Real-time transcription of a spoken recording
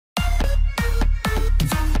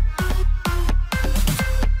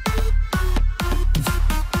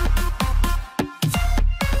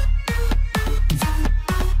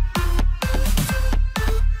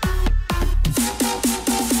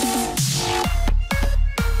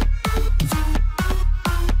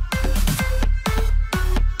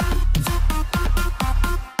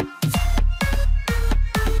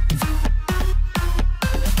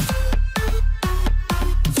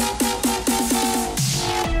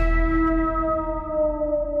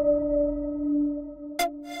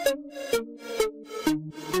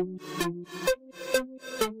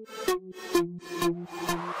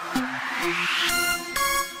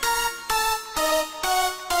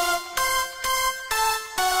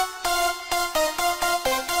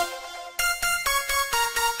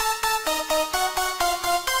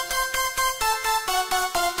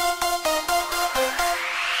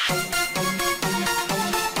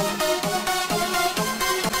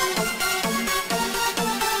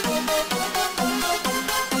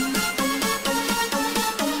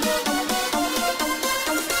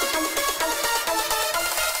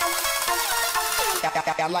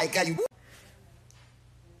like how you.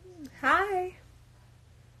 Hi.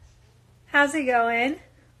 How's it going?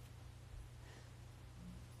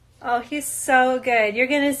 Oh, he's so good. You're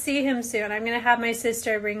going to see him soon. I'm going to have my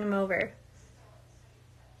sister bring him over.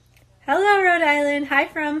 Hello, Rhode Island. Hi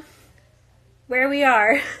from where we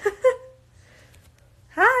are.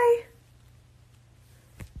 Hi.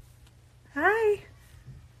 Hi.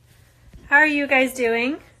 How are you guys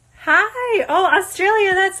doing? Hi. Oh,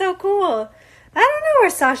 Australia. That's so cool. I don't know where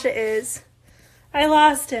Sasha is. I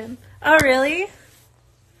lost him. Oh, really?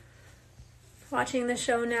 Watching the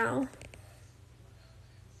show now.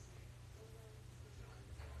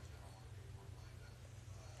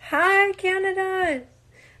 Hi, Canada.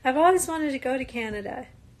 I've always wanted to go to Canada.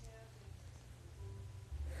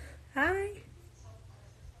 Hi.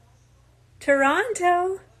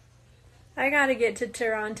 Toronto. I gotta get to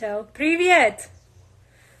Toronto. Привет.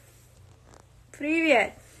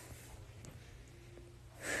 Привет.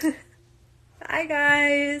 Hi,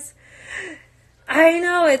 guys. I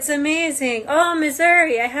know, it's amazing. Oh,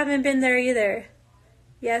 Missouri. I haven't been there either.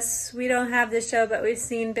 Yes, we don't have the show, but we've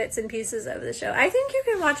seen bits and pieces of the show. I think you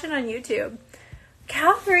can watch it on YouTube.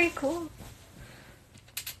 Calgary, cool.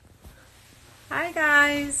 Hi,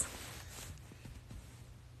 guys.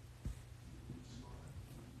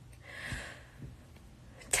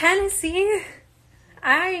 Tennessee?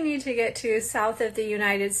 I need to get to south of the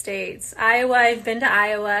United States. Iowa, I've been to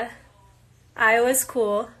Iowa. Iowa's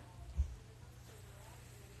cool.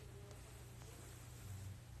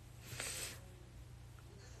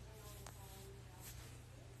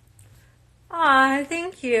 Aw,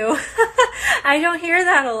 thank you. I don't hear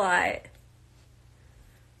that a lot.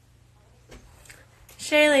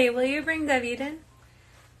 Shaylee, will you bring David in?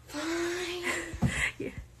 Fine. Yeah.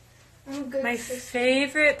 I'm good. My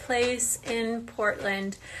favorite place in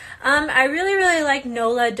Portland. I really like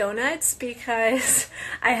Nola Donuts because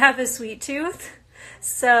I have a sweet tooth.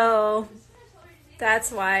 So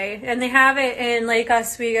that's why. And they have it in Lake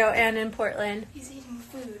Oswego and in Portland. He's eating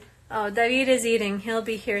food. Oh, David is eating. He'll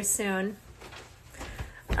be here soon.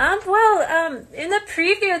 In the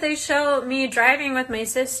preview they show me driving with my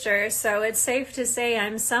sister, so it's safe to say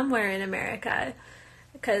I'm somewhere in America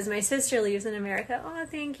because my sister lives in America. Oh,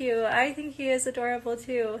 thank you. I think he is adorable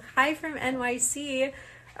too. Hi from NYC.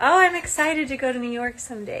 Oh, I'm excited to go to New York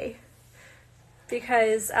someday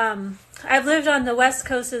because I've lived on the west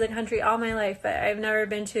coast of the country all my life, but I've never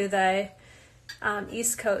been to the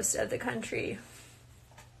east coast of the country.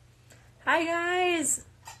 Hi, guys.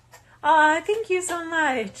 Aw, thank you so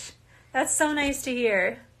much. That's so nice to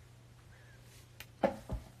hear.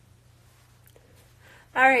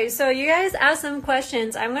 Alright, so you guys asked some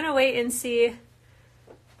questions. I'm going to wait and see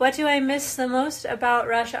what do I miss the most about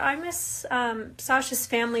Russia. I miss Sasha's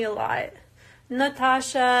family a lot.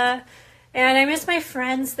 Natasha, and I miss my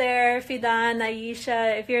friends there, Fidan,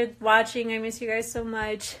 Aisha. If you're watching, I miss you guys so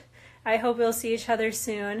much. I hope we'll see each other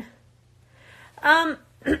soon.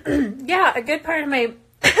 Yeah, a good part of my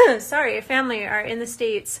family are in the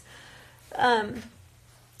States.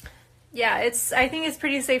 Yeah, I think it's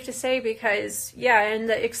pretty safe to say because, yeah, in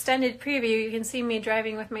the extended preview, you can see me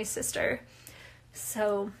driving with my sister.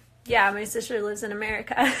 So, yeah, my sister lives in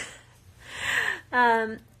America.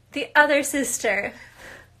 The other sister.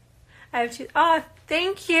 I have two. Oh,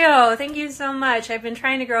 thank you. Thank you so much. I've been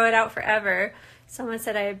trying to grow it out forever. Someone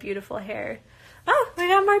said I have beautiful hair. Oh, we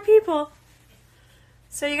got more people.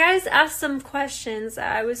 So you guys asked some questions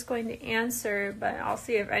that I was going to answer, but I'll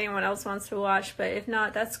see if anyone else wants to watch. But if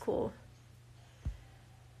not, that's cool.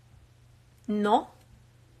 No?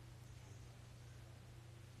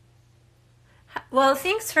 Well,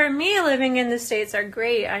 things for me living in the States are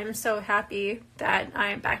great. I'm so happy that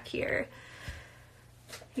I'm back here.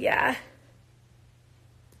 Yeah.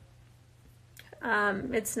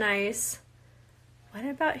 It's nice. What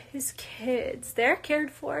about his kids? They're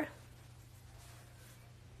cared for.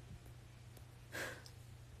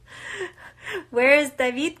 Where is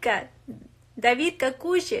Davidka? Davidka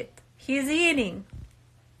кушает. He's eating.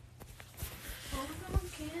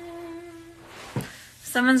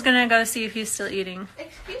 Someone's gonna go see if he's still eating.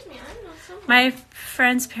 Excuse me, I'm not someone. My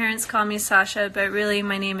friend's parents call me Sasha, but really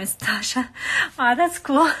my name is Tasha. Aw, that's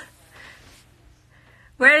cool.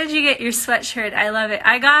 Where did you get your sweatshirt? I love it.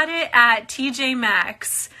 I got it at TJ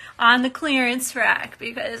Maxx on the clearance rack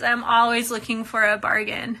because I'm always looking for a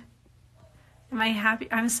bargain. Am I happy?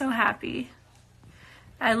 I'm so happy.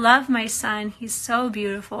 I love my son. He's so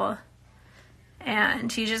beautiful.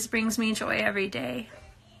 And he just brings me joy every day.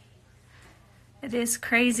 It is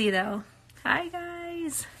crazy though. Hi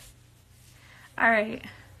guys. All right.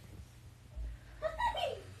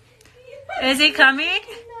 Is he coming?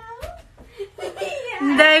 No. Yeah.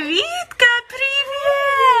 Давидка,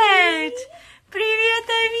 привет! Привет,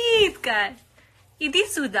 Давидка! Иди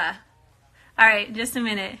сюда. All right, just a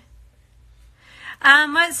minute.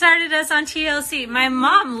 What started us on TLC? My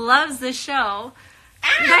mom loves the show.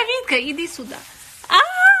 Davidka, иди сюда.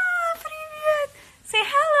 Привет. Say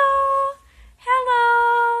hello.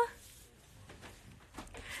 Hello.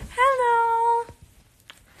 Hello.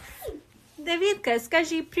 Davidka,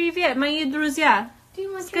 скажи привет, мои друзья. Do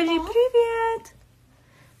you want Скажи your ball? привет.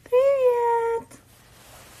 Привет.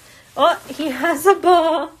 Oh, he has a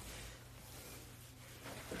ball.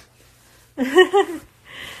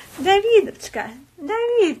 Davidka.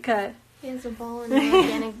 He has a ball and an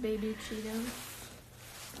organic baby Cheeto.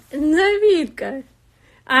 Davidka.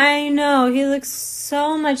 I know, he looks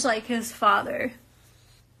so much like his father.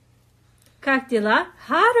 Как дела?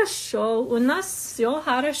 Хорошо, у нас все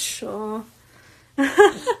хорошо.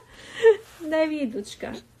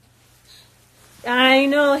 Davidочка. I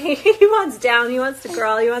know, he wants down, he wants to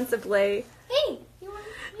crawl, he wants to play. Hey, you want?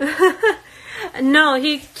 No,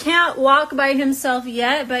 he can't walk by himself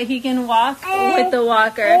yet, but he can walk with the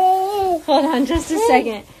walker. Hold on just a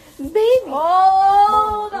second. Baby.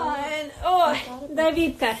 Hold on. Oh,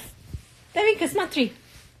 Davidka. Davidka, смотри.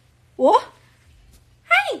 Oh.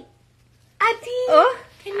 Hey, Adine. Oh.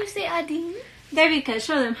 Can you say Adine? Davidka,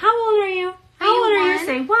 show them. How old are you? How old are you? one?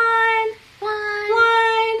 Say one.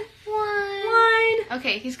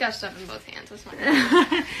 Okay, he's got stuff in both hands. That's fine.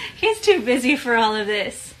 He's too busy for all of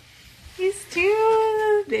this. He's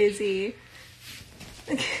too busy.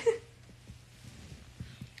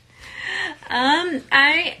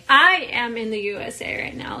 I am in the USA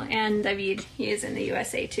right now, and David, he is in the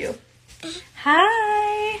USA too.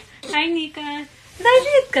 Hi. Hi, Nika.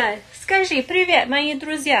 Davidka, скажи привет, мои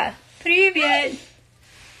друзья. Привет.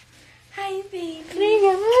 Hi, baby.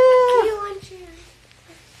 Привет. You want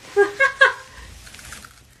your...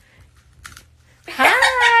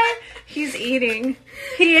 Hi. He's eating.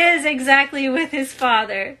 He is exactly with his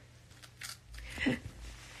father.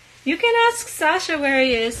 You can ask Sasha where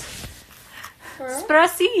he is.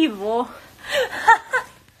 Sprosi его.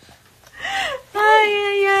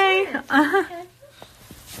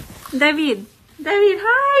 David,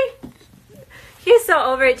 hi. He's so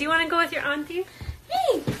over it. Do you want to go with your auntie?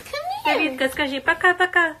 Hey, come here. David, скажи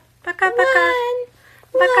пока-пока. Пока-пока.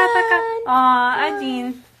 Пока-пока. Aw,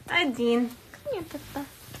 Adine. Come here, Papa.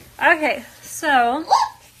 Okay, so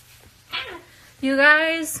you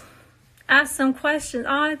guys asked some questions.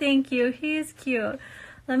 Oh, thank you. He is cute.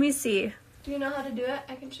 Let me see. Do you know how to do it?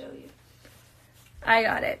 I can show you. I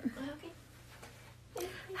got it. Okay.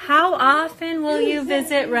 How often will you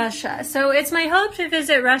visit Russia? So it's my hope to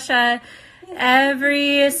visit Russia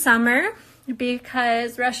every summer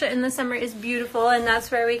because Russia in the summer is beautiful and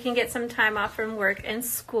that's where we can get some time off from work and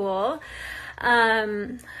school.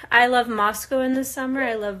 I love Moscow in the summer.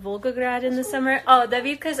 I love Volgograd in the summer. Oh,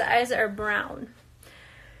 Davidka's eyes are brown.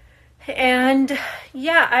 And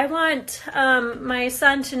yeah, I want my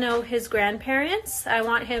son to know his grandparents. I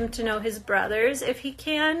want him to know his brothers if he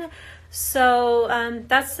can. So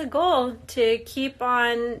that's the goal, to keep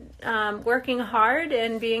on working hard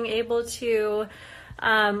and being able to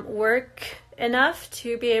work enough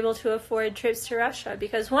to be able to afford trips to Russia.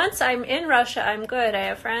 Because once I'm in Russia, I'm good. I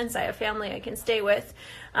have friends, I have family I can stay with.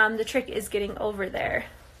 The trick is getting over there.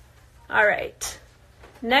 All right.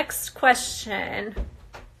 Next question.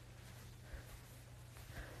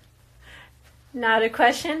 Not a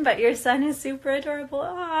question, but your son is super adorable.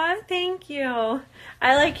 Aw, thank you.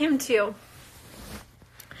 I like him too.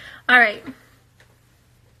 All right.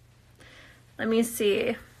 Let me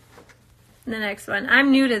see the next one.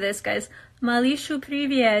 I'm new to this, guys. Malishu,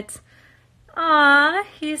 привет. Aw,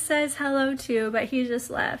 he says hello too, but he just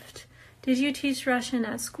left. Did you teach Russian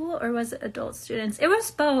at school or was it adult students? It was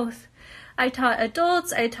both. I taught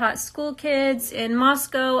adults, I taught school kids. In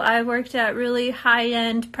Moscow, I worked at really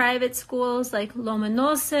high-end private schools like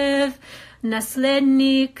Lomonosov,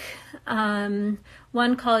 Naslednik,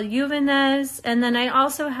 one called Yuvenez, and then I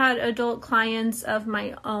also had adult clients of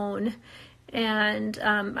my own, and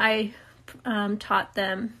I taught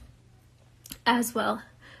them as well.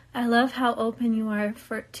 I love how open you are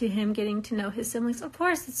to him getting to know his siblings. Of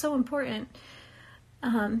course, it's so important.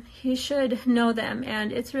 He should know them,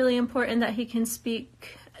 and it's really important that he can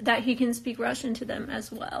speak Russian to them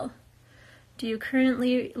as well. Do you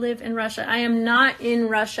currently live in Russia? I am not in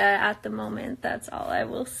Russia at the moment. That's all I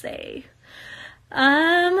will say.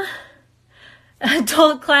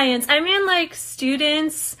 Adult clients. I mean, like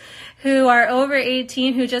students who are over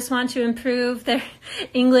 18 who just want to improve their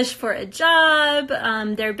English for a job,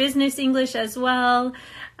 their business English as well.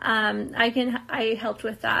 I helped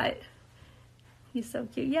with that. He's so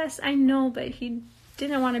cute. Yes, I know, but he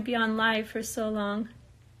didn't want to be on live for so long.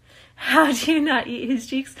 How do you not eat his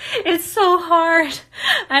cheeks? It's so hard.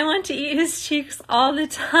 I want to eat his cheeks all the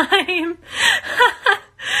time.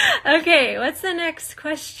 Okay, what's the next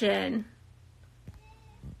question?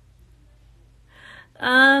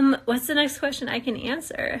 What's the next question I can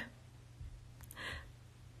answer?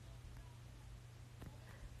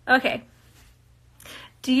 Okay.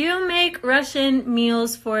 Do you make Russian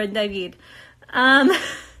meals for David?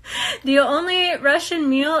 The only Russian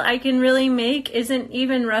meal I can really make isn't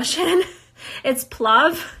even Russian. It's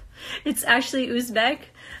plov. It's actually Uzbek.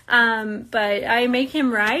 But I make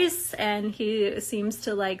him rice and he seems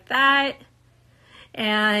to like that.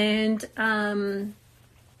 And,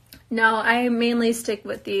 no, I mainly stick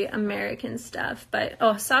with the American stuff. But,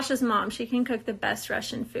 Sasha's mom, she can cook the best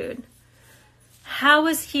Russian food. How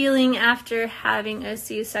was healing after having a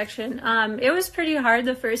C-section? It was pretty hard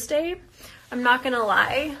the first day. I'm not gonna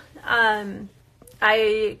lie.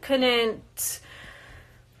 I couldn't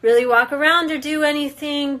really walk around or do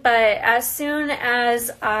anything, but as soon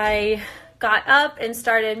as I got up and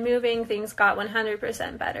started moving, things got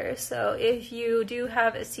 100% better. So if you do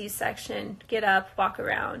have a C-section, get up, walk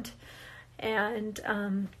around, and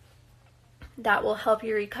that will help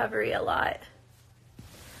your recovery a lot.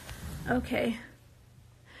 Okay.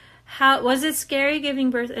 How was it scary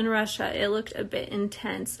giving birth in Russia? It looked a bit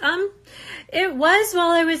intense. It was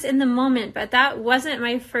while I was in the moment, but that wasn't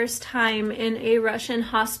my first time in a Russian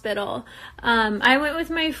hospital. I went with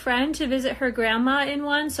my friend to visit her grandma in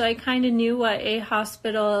one, so I kind of knew what a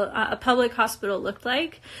hospital, a public hospital looked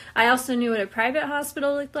like. I also knew what a private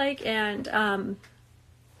hospital looked like, and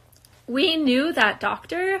we knew that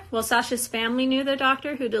doctor. Well, Sasha's family knew the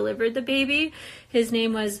doctor who delivered the baby. His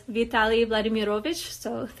name was Vitaly Vladimirovich,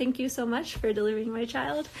 so thank you so much for delivering my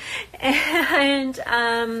child. And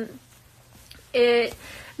it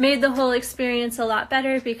made the whole experience a lot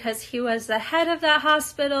better because he was the head of that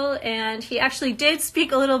hospital and he actually did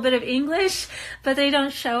speak a little bit of English, but they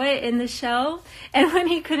don't show it in the show. And when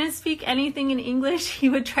he couldn't speak anything in English, he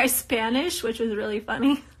would try Spanish, which was really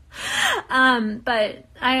funny. But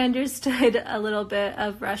I understood a little bit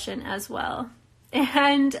of Russian as well.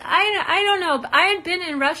 And I don't know, but I had been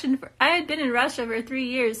in Russia for 3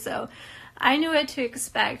 years, so I knew what to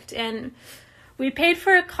expect. And we paid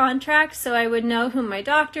for a contract so I would know who my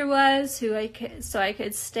doctor was, so I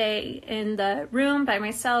could stay in the room by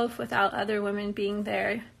myself without other women being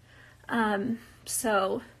there.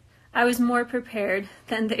 So I was more prepared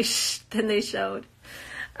than they showed.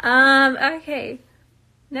 Okay.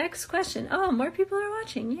 Next question. Oh, more people are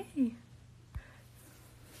watching. Yay.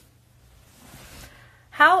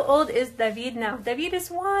 How old is David now? David is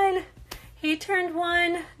 1. He turned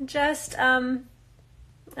 1 just 2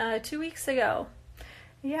 weeks ago.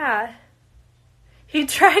 Yeah. He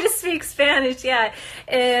tried to speak Spanish, yeah.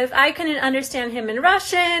 If I couldn't understand him in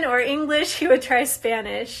Russian or English, he would try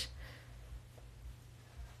Spanish.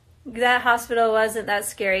 That hospital wasn't that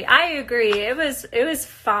scary. I agree. It was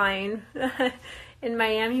fine. In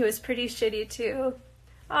Miami, he was pretty shitty too.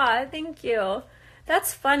 Ah, thank you.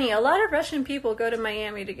 That's funny. A lot of Russian people go to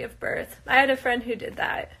Miami to give birth. I had a friend who did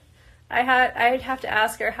that. I'd have to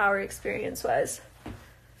ask her how her experience was.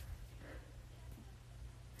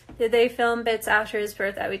 Did they film bits after his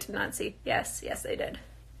birth that we did not see? Yes, they did.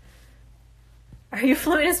 Are you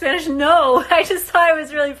fluent in Spanish? No, I just thought it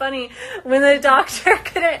was really funny. When the doctor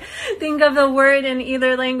couldn't think of the word in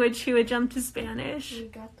either language, he would jump to Spanish.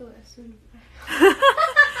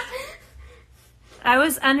 I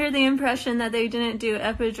was under the impression that they didn't do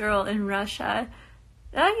epidural in Russia.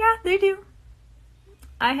 Yeah, they do.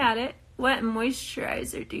 I had it. What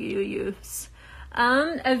moisturizer do you use?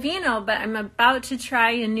 Aveeno, but I'm about to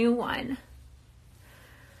try a new one.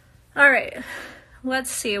 All right,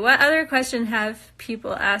 let's see. What other question have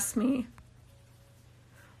people asked me?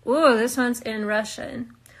 Ooh, this one's in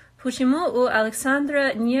Russian. Почему у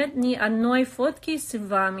Александра нет ни одной фотки с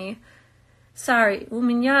вами? Sorry, у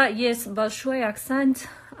меня есть большой акцент.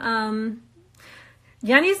 Я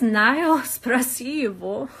не знаю, спроси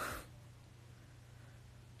его.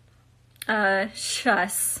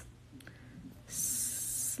 Сейчас.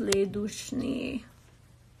 Следующий.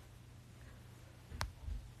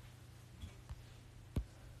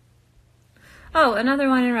 Oh, another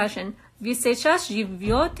one in Russian. Вы сейчас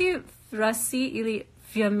живете в России или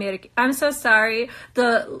в Америке? I'm so sorry.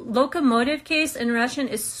 The locomotive case in Russian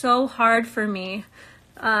is so hard for me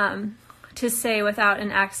to say without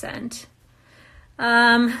an accent.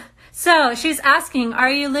 So she's asking, are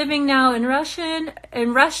you living now in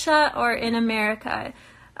Russia, or in America?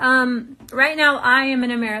 Right now, I am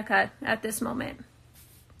in America at this moment.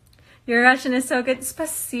 Your Russian is so good.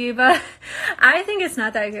 Spasiba. I think it's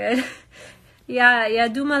not that good. Я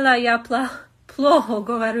думала, я плохо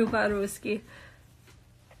говорю по-русски.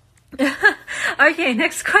 Okay,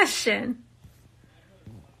 next question.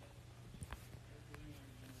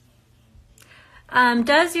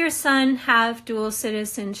 Does your son have dual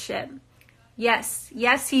citizenship? Yes,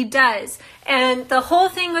 he does. And the whole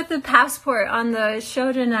thing with the passport on the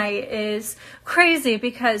show tonight is crazy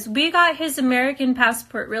because we got his American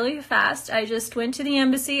passport really fast. I just went to the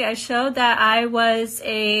embassy. I showed that I was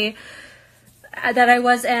an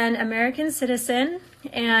American citizen,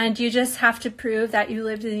 and you just have to prove that you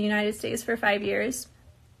lived in the United States for 5 years.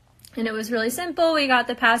 And it was really simple. We got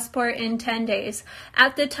the passport in 10 days.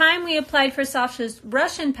 At the time, we applied for Sasha's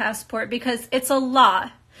Russian passport because it's a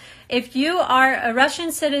law. If you are a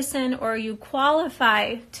Russian citizen or you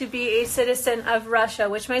qualify to be a citizen of Russia,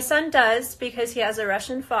 which my son does because he has a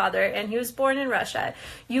Russian father and he was born in Russia,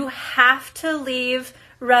 you have to leave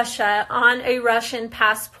Russia on a Russian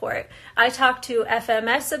passport. I talked to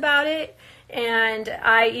FMS about it. And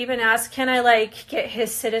I even asked, can I get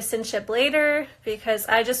his citizenship later? Because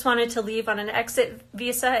I just wanted to leave on an exit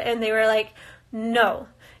visa. And they were like, no,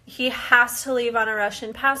 he has to leave on a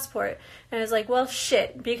Russian passport. And I was like, well,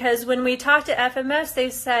 shit. Because when we talked to FMS, they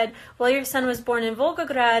said, well, your son was born in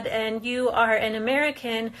Volgograd and you are an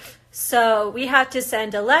American. So we had to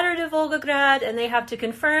send a letter to Volgograd and they have to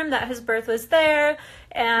confirm that his birth was there.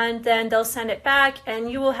 And then they'll send it back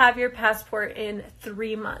and you will have your passport in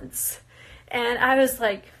 3 months. And I was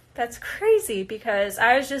like, that's crazy because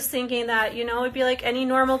I was just thinking that, it would be like any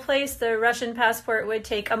normal place, the Russian passport would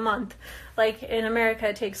take a month. Like in America,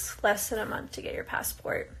 it takes less than a month to get your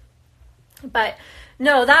passport. But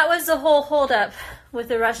no, that was the whole holdup with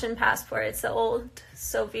the Russian passport. It's the old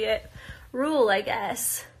Soviet rule, I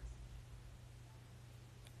guess.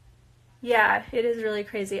 Yeah, it is really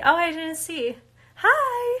crazy. Oh, I didn't see.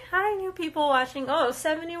 Hi, new people watching. Oh,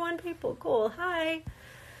 71 people. Cool. Hi.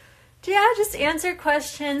 Yeah, just answer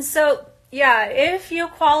questions. So, yeah, if you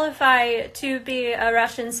qualify to be a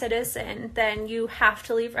Russian citizen, then you have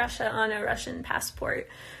to leave Russia on a Russian passport,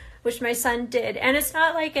 which my son did. And it's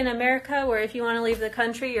not like in America where if you want to leave the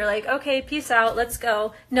country, you're like, okay, peace out, let's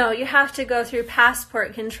go. No, you have to go through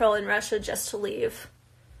passport control in Russia just to leave.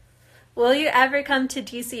 Will you ever come to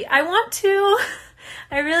DC? I want to.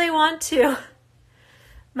 I really want to.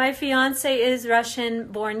 My fiance is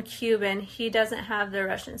Russian-born Cuban. He doesn't have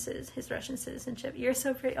his Russian citizenship. You're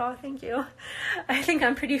so pretty. Oh, thank you. I think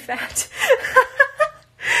I'm pretty fat.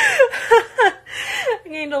 I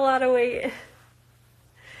gained a lot of weight.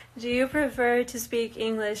 Do you prefer to speak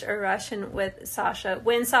English or Russian with Sasha?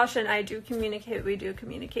 When Sasha and I do communicate, we do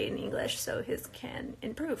communicate in English, so his can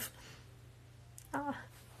improve.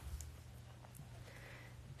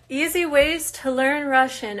 Easy ways to learn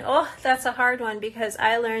Russian. Oh, that's a hard one because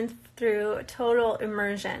I learned through total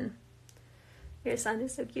immersion. Your son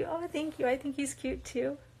is so cute. Oh, thank you. I think he's cute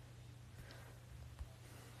too.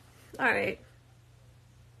 All right.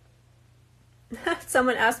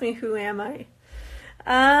 Someone asked me, who am I?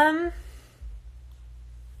 Oh,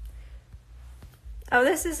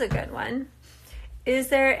 this is a good one. Is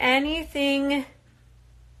there anything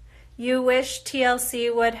you wish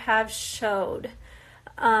TLC would have showed?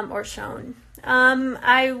 Or shown.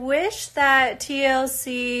 I wish that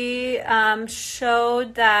TLC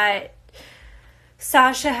showed that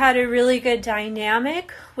Sasha had a really good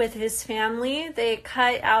dynamic with his family. They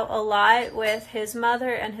cut out a lot with his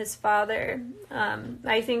mother and his father.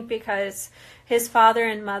 I think because his father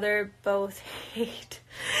and mother both hate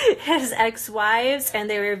his ex-wives, and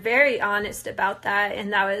they were very honest about that,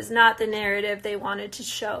 and that was not the narrative they wanted to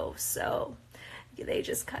show, so they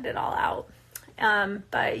just cut it all out.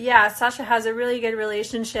 But yeah, Sasha has a really good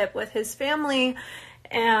relationship with his family,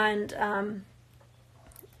 and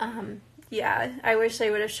yeah, I wish they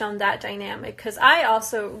would have shown that dynamic because I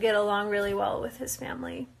also get along really well with his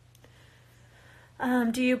family.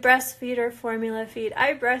 Do you breastfeed or formula feed?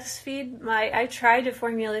 I breastfeed. I tried to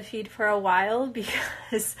formula feed for a while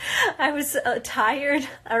because I was tired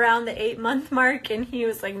around the 8-month mark, and he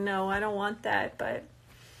was like, no, I don't want that. But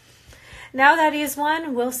now that he's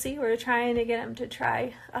 1, we'll see. We're trying to get him to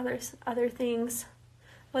try other things.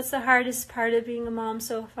 What's the hardest part of being a mom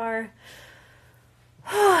so far?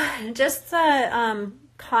 Just the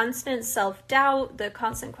constant self-doubt, the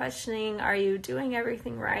constant questioning. Are you doing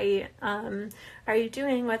everything right? Are you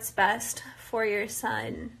doing what's best for your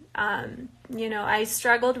son? I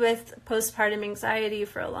struggled with postpartum anxiety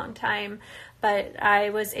for a long time, but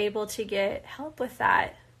I was able to get help with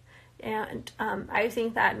that. And I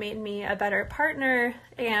think that made me a better partner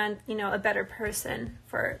and, a better person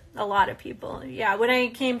for a lot of people. Yeah, when I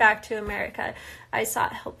came back to America, I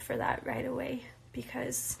sought help for that right away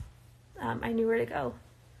because I knew where to go.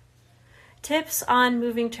 Tips on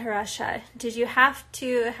moving to Russia. Did you have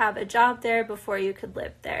to have a job there before you could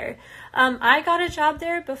live there? I got a job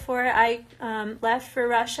there before I left for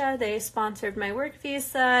Russia. They sponsored my work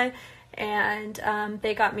visa, and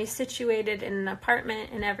they got me situated in an apartment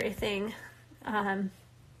and everything.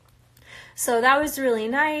 So that was really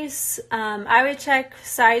nice. I would check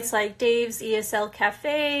sites like Dave's ESL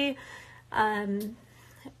Cafe.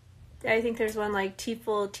 I think there's one like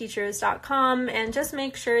TEFLteachers.com, and just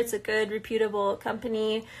make sure it's a good, reputable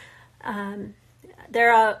company.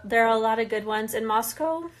 There are a lot of good ones in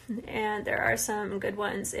Moscow, and there are some good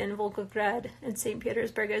ones in Volgograd and St.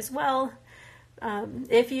 Petersburg as well.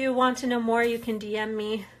 If you want to know more, you can DM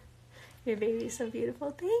me. Your baby's so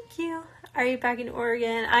beautiful. Thank you. Are you back in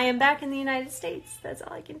Oregon? I am back in the United States. That's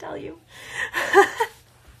all I can tell you.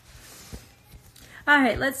 All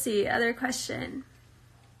right, let's see. Other question.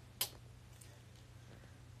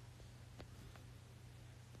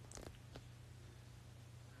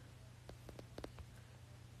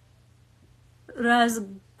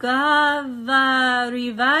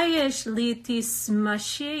 Разговариваешь ли ты с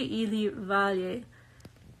Машей или Валей?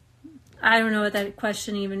 I don't know what that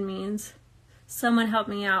question even means. Someone help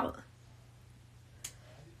me out.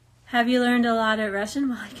 Have you learned a lot of Russian?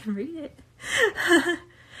 Well, I can read it.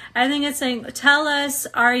 I think it's saying, tell us,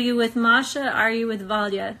 are you with Masha? Are you with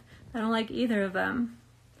Valya? I don't like either of them.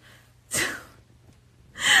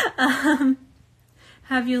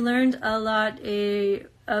 Have you learned a lot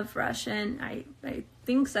of Russian? I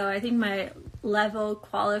think so. I think my level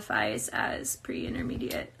qualifies as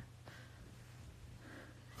pre-intermediate.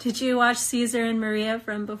 Did you watch Caesar and Maria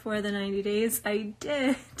from before the 90 days? I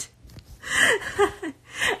did.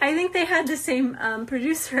 I think they had the same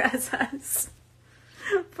producer as us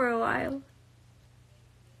for a while.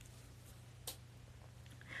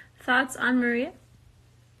 Thoughts on Maria?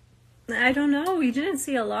 I don't know. We didn't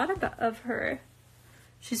see a lot of her.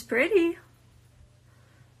 She's pretty.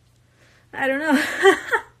 I don't know.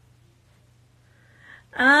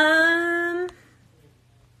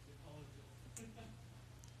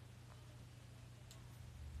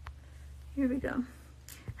 Here we go.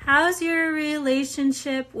 How's your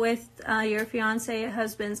relationship with your fiance,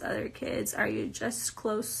 husband's other kids? Are you just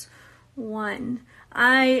close one?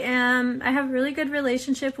 I have a really good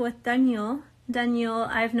relationship with Daniel. Daniel,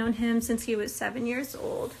 I've known him since he was 7 years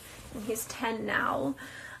old, and he's 10 now.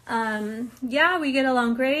 Yeah, we get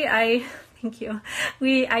along great. Thank you.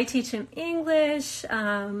 I teach him English.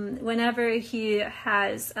 Whenever he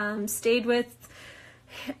has stayed with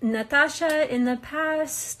Natasha in the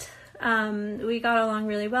past, we got along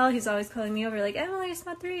really well. He's always calling me over like, Emily, it's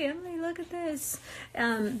my 3. Emily, look at this.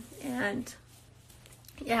 And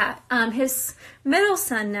yeah, his middle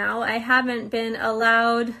son now, I haven't been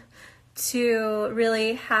allowed to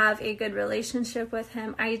really have a good relationship with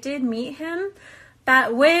him. I did meet him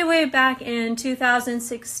way back in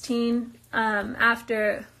 2016,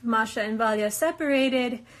 after Masha and Valya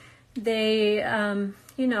separated. They,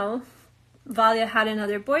 Valya had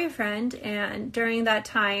another boyfriend, and during that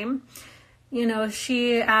time,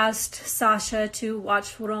 she asked Sasha to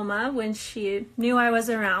watch Roma when she knew I was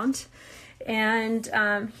around, and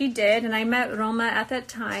he did, and I met Roma at that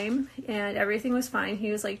time, and everything was fine.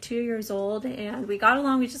 He was like 2 years old, and we got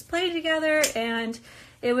along. We just played together, and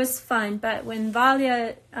it was fun. But when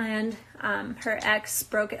Valya and her ex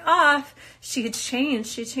broke it off, she had changed.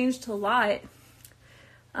 She changed a lot.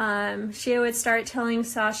 She would start telling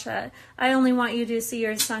Sasha, I only want you to see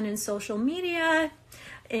your son in social media,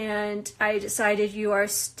 and I decided you are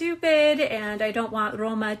stupid, and I don't want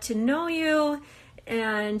Roma to know you,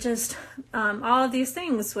 and just all of these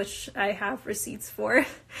things, which I have receipts for.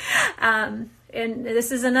 And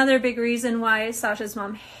this is another big reason why Sasha's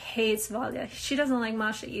mom hates Valya. She doesn't like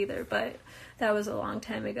Masha either, but that was a long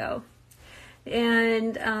time ago.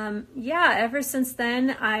 And yeah, ever since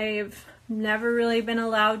then, I've never really been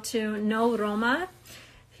allowed to know Roma.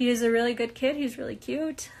 He is a really good kid. He's really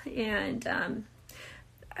cute. And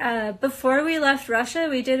before we left Russia,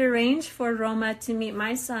 we did arrange for Roma to meet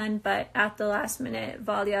my son, but at the last minute,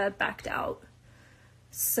 Valya backed out.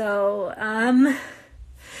 So,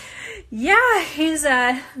 yeah,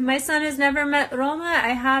 my son has never met Roma.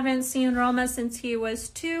 I haven't seen Roma since he was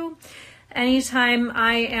 2. Anytime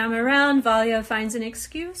I am around, Valya finds an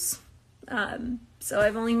excuse. So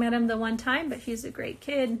I've only met him the one time, but he's a great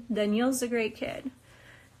kid. Daniel's a great kid.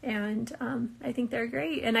 And I think they're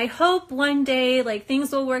great. And I hope one day, like,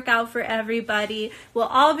 things will work out for everybody. We'll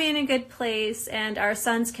all be in a good place, and our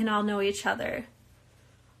sons can all know each other.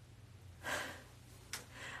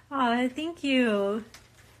 Oh, thank you.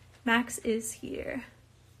 Max is here.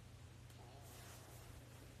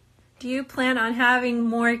 Do you plan on having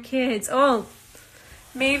more kids? Oh,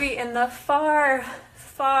 maybe in the far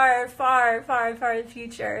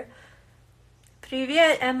future.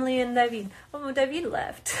 Привет, Emily and David. Oh, David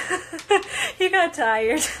left. He got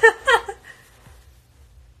tired.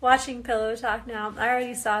 Watching Pillow Talk now. I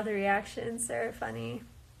already saw the reactions. They're funny.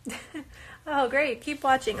 Oh, great. Keep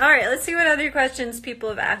watching. All right, let's see what other questions people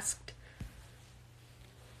have asked.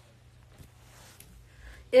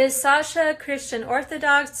 Is Sasha Christian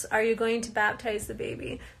Orthodox? Are you going to baptize the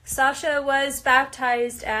baby? Sasha was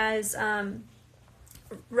baptized as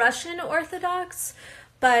Russian Orthodox,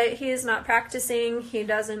 but he is not practicing. He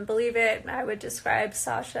doesn't believe it. I would describe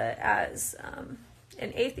Sasha as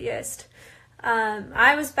an atheist.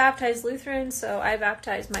 I was baptized Lutheran, so I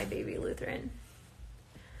baptized my baby Lutheran.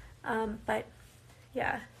 But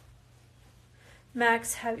yeah.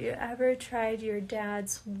 Max, have you ever tried your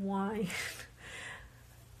dad's wine?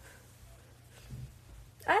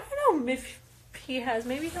 I don't know if he has.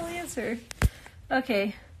 Maybe he'll answer.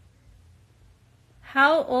 Okay.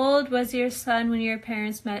 How old was your son when your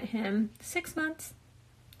parents met him? 6 months.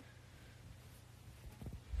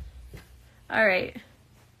 All right.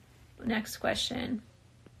 Next question.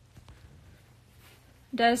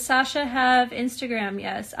 Does Sasha have Instagram?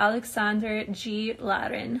 Yes. Alexander G.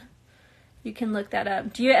 Larin. You can look that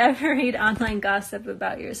up. Do you ever read online gossip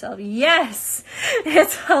about yourself? Yes!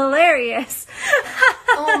 It's hilarious.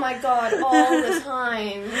 Oh my god, all the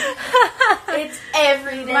time. It's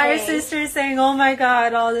every day. My sister's saying, oh my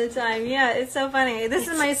god, all the time. Yeah, it's so funny. This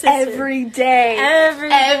is my sister. Every day. Every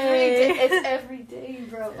day. Every day. It's every day,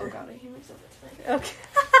 bro. Oh god, I hear myself. Okay.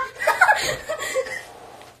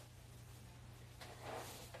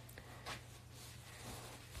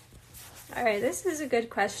 All right, this is a good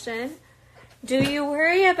question. Do you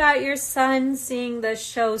worry about your son seeing the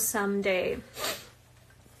show someday?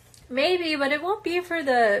 Maybe, but it won't be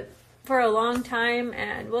for a long time,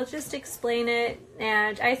 and we'll just explain it.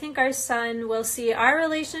 And I think our son will see our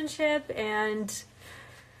relationship and,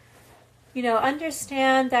 you know,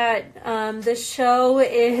 understand that the show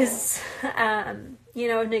is, you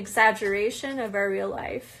know, an exaggeration of our real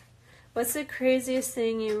life. What's the craziest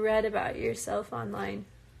thing you read about yourself online?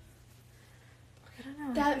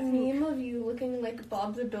 That meme of you looking like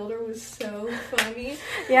Bob the Builder was so funny.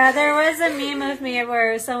 Yeah, there was a meme of me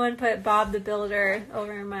where someone put Bob the Builder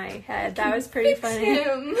over my head. That was pretty funny.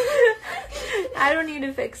 Him. I don't need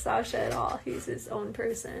to fix Sasha at all. He's his own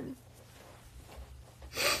person.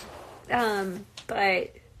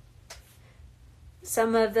 But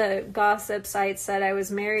some of the gossip sites said I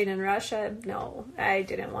was married in Russia. No, I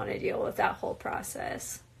didn't want to deal with that whole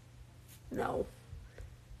process. No.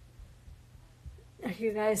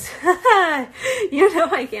 You guys, you know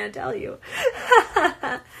I can't tell you.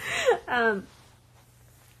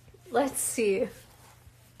 Let's see.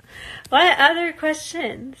 What other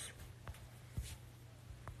questions?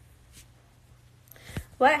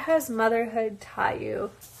 What has motherhood taught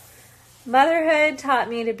you? Motherhood taught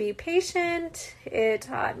me to be patient. It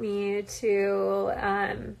taught me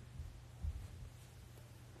to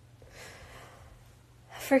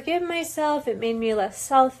forgive myself. It made me less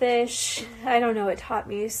selfish. I don't know. It taught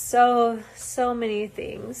me so many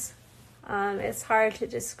things. It's hard to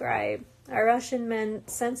describe. Are Russian men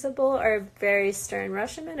sensible or very stern?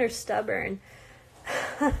 Russian men are stubborn.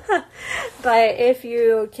 But if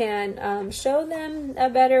you can show them a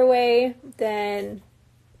better way, then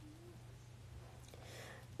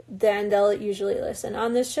they'll usually listen.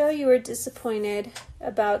 On the show, you were disappointed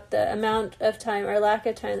about the amount of time or lack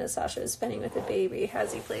of time that Sasha was spending with the baby.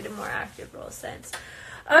 Has he played a more active role since?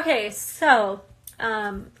 Okay, so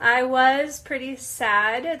I was pretty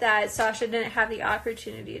sad that Sasha didn't have the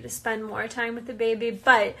opportunity to spend more time with the baby,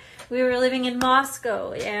 but we were living in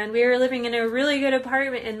Moscow, and we were living in a really good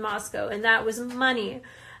apartment in Moscow, and that was money.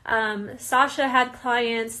 Sasha had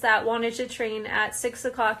clients that wanted to train at 6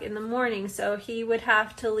 o'clock in the morning, so he would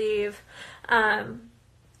have to leave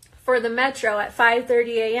for the metro at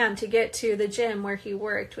 5:30 a.m. to get to the gym where he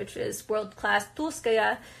worked, which is World Class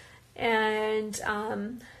Tulskaya, and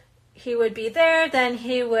he would be there. Then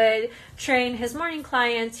he would train his morning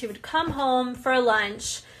clients. He would come home for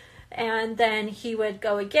lunch, and then he would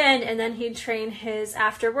go again, and then he'd train his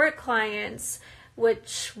after work clients,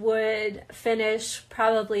 which would finish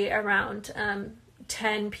probably around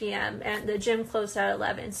 10 p.m. and the gym closed at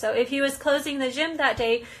 11. So if he was closing the gym that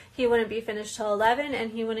day, he wouldn't be finished till 11,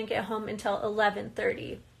 and he wouldn't get home until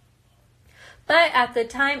 11:30. But at the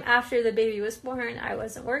time after the baby was born, I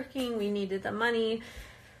wasn't working. We needed the money.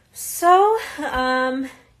 So,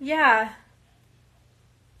 yeah.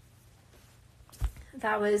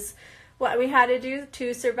 That was what we had to do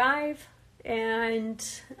to survive. And,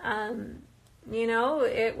 you know,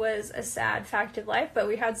 it was a sad fact of life, but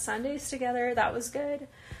we had Sundays together. That was good.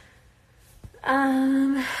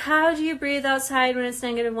 How do you breathe outside when it's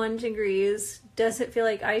 -1 degrees? Does it feel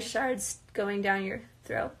like ice shards going down your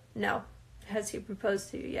throat? No. Has he proposed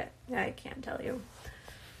to you yet? I can't tell you.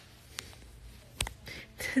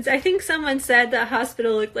 I think someone said the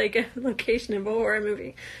hospital looked like a location of a horror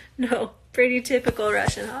movie. No, pretty typical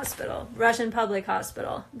Russian hospital. Russian public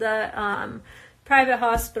hospital. The private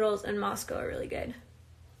hospitals in Moscow are really good.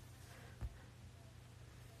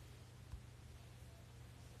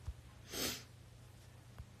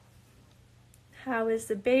 How is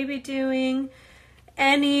the baby doing?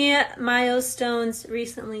 Any milestones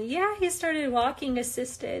recently? Yeah, he started walking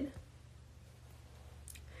assisted.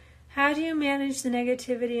 How do you manage the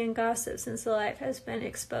negativity and gossip since the life has been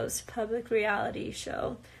exposed to public reality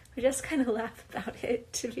show? We just kind of laugh about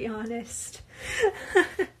it, to be honest.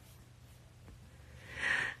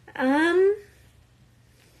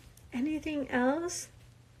 Anything else?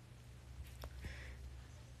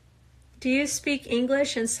 Do you speak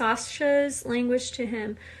English and Sasha's language to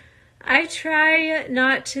him? I try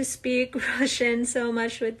not to speak Russian so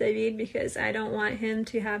much with David because I don't want him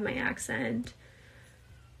to have my accent.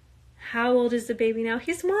 How old is the baby now?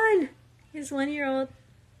 He's 1. He's 1 year old.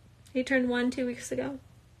 He turned 1 2 weeks ago.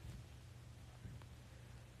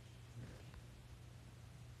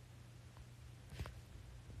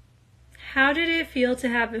 How did it feel to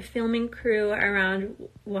have a filming crew around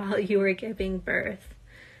while you were giving birth?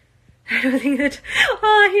 I don't think that...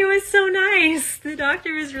 Oh, he was so nice. The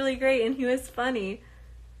doctor was really great and he was funny.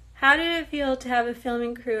 How did it feel to have a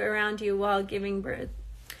filming crew around you while giving birth?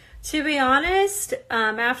 To be honest,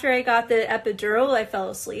 after I got the epidural, I fell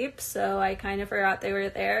asleep, so I kind of forgot they were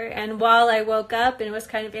there. And while I woke up and was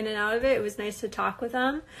kind of in and out of it, it was nice to talk with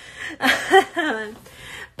them.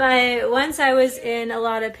 But once I was in a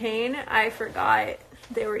lot of pain, I forgot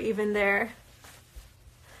they were even there.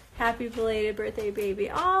 Happy belated birthday, baby.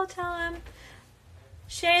 Oh, I'll tell him.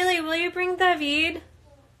 Shaylee, will you bring David?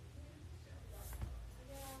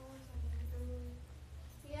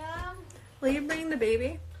 Yeah. Will you bring the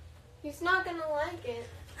baby? He's not gonna like it.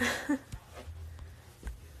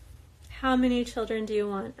 How many children do you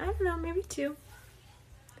want? I don't know, maybe 2.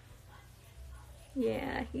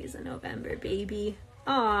 Yeah, he's a November baby.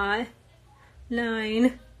 Aw,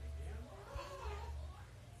 9.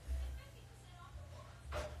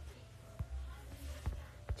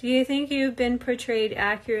 Do you think you've been portrayed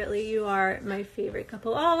accurately? You are my favorite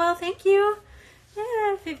couple. Oh, well, thank you.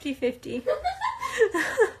 Yeah, 50-50.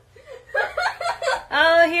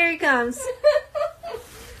 Oh, here he comes.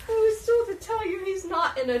 I was still to tell you he's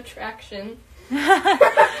not an attraction. Hi,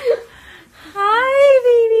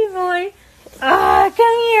 baby boy. Ah,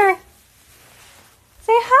 come here.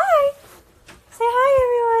 Say hi. Say hi,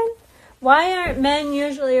 everyone. Why aren't men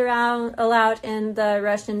usually allowed in the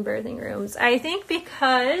Russian birthing rooms? I think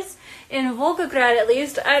because in Volgograd, at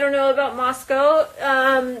least, I don't know about Moscow,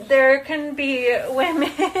 there can be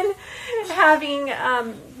women having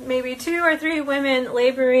maybe 2 or 3 women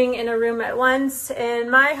laboring in a room at once. In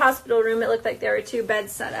my hospital room, it looked like there were 2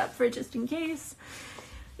 beds set up for just in case.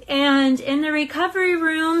 And in the recovery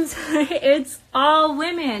rooms, it's all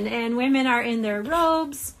women, and women are in their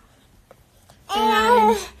robes.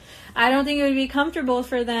 And I don't think it would be comfortable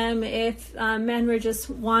for them if men were just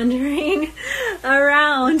wandering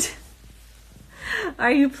around.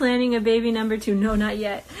 Are you planning a baby number 2? No, not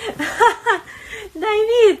yet.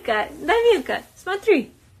 Davidka,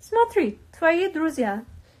 смотри, твои друзья.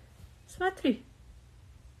 Смотри.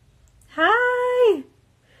 Hi,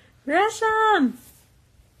 Resham.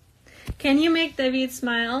 Can you make David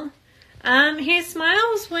smile? He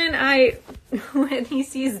smiles when he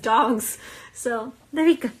sees dogs. So,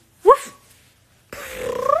 Davidka, woof.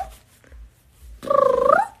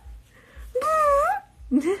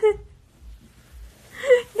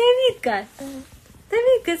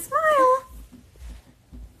 Davidka, smile.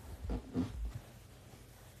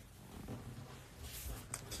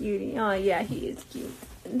 Cutie. Oh, yeah, he is cute.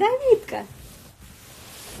 Davidka.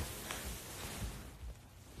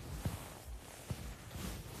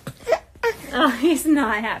 Oh, he's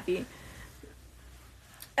not happy.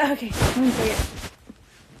 Okay, 1 second.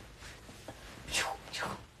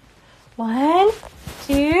 1,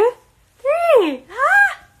 2, 3.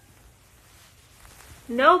 Ah!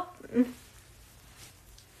 Nope.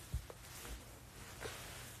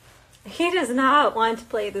 want to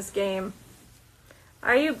play this game.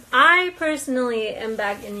 I personally am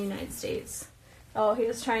back in the United States. Oh, he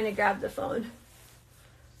was trying to grab the phone.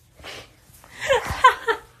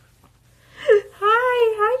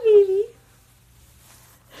 Hi,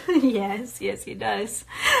 baby. Yes, he does.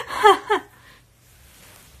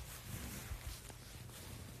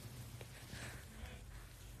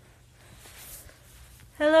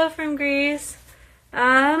 Hello from Greece.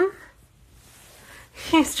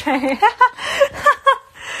 He's trying.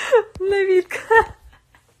 Maybe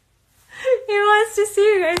he wants to see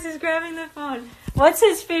you guys. He's grabbing the phone. What's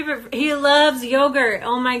his favorite? He loves yogurt.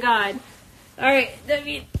 Oh my god. All right,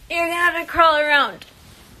 David, you're gonna have to crawl around.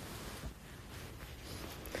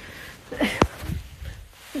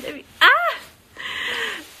 David,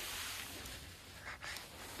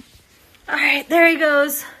 All right, there he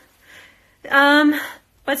goes.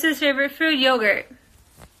 What's his favorite food? Yogurt.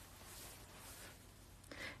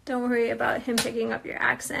 Don't worry about him picking up your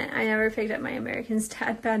accent. I never picked up my American's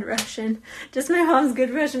bad Russian. Just my mom's good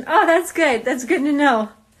Russian. Oh, that's good. That's good to know.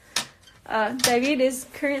 David is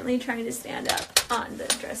currently trying to stand up on the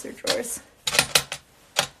dresser drawers.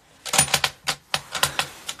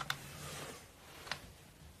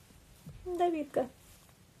 Давидка.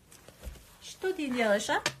 Что ты делаешь,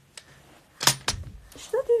 а?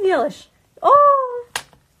 Что ты делаешь? Oh!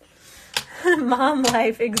 Mom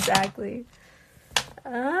life, exactly.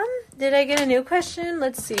 Did I get a new question?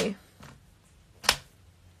 Let's see.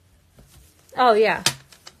 Oh, yeah.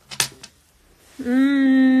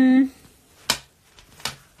 Oh,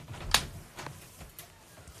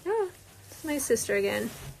 it's my sister again.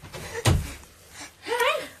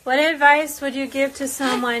 What advice would you give to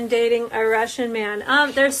someone dating a Russian man?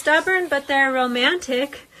 They're stubborn, but they're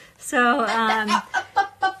romantic. So,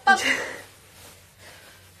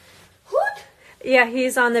 yeah,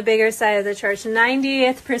 he's on the bigger side of the chart.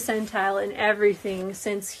 90th percentile in everything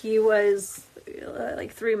since he was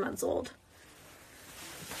like 3 months old.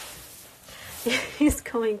 He's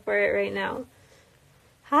going for it right now.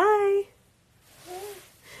 Hi.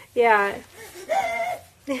 Yeah.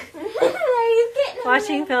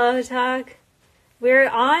 Watching Pillow Talk. We're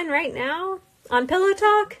on right now? On Pillow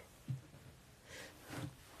Talk?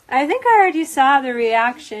 I think I already saw the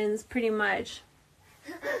reactions pretty much.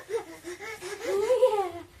 Oh,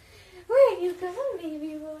 yeah. Where are you going,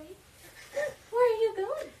 baby boy? Where are you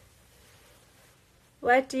going?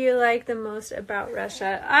 What do you like the most about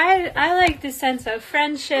Russia? I like the sense of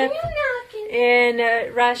friendship in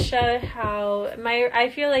Russia. How I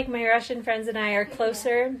feel like my Russian friends and I are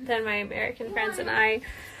closer than my American friends and I.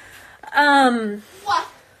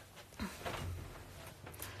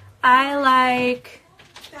 I like.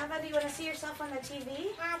 Baba, do you want to see yourself on the TV?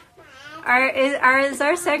 Is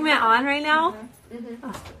our segment on right now? Mm-hmm.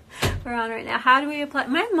 Oh, we're on right now. How do we apply?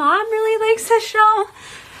 My mom really likes the show.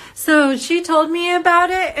 So she told me about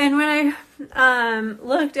it, and when I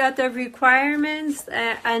looked at the requirements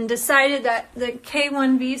and decided that the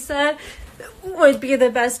K1 visa would be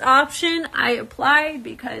the best option, I applied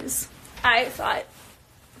because I thought,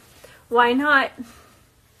 why not?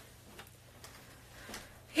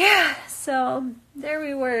 Yeah, so there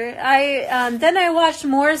we were. Then I watched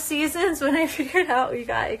more seasons when I figured out we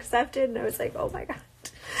got accepted, and I was like, oh my god.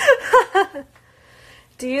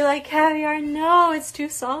 Do you like caviar? No, it's too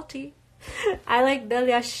salty. I like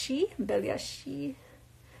belyashi.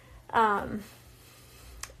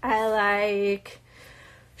 I like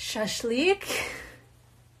shashlik,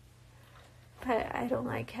 but I don't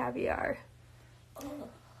like caviar.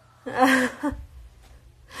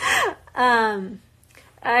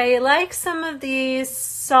 I like some of these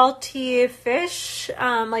salty fish,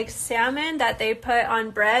 like salmon that they put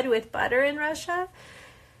on bread with butter in Russia.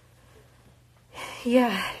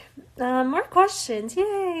 Yeah. More questions.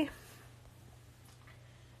 Yay.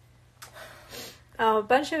 Oh, a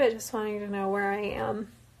bunch of it just wanting to know where I am.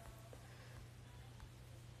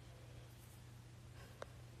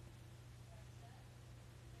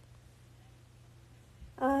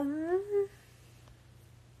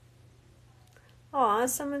 Aw,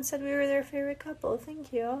 someone said we were their favorite couple.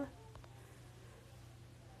 Thank you.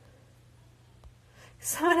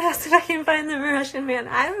 Someone asked if I can find the Russian man.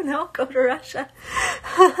 I don't know. Go to Russia.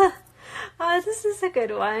 Oh, this is a good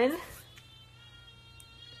one.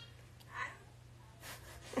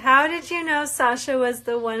 How did you know Sasha was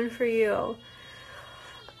the one for you?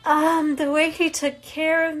 The way he took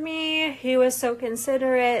care of me. He was so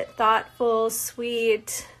considerate, thoughtful,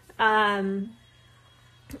 sweet. I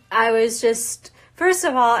was just, first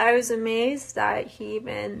of all, I was amazed that he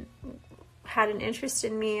even had an interest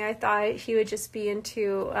in me. I thought he would just be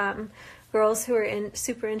into girls who were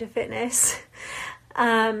super into fitness.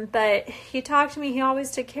 But he talked to me. He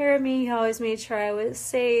always took care of me. He always made sure I was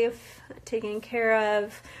safe, taken care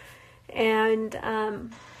of. And,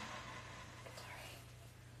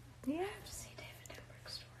 yeah.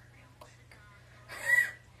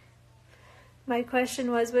 My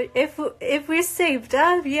question was, if we saved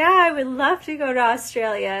up, yeah, I would love to go to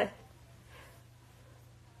Australia.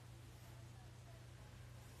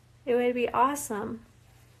 It would be awesome.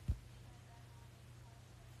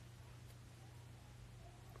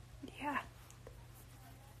 Yeah.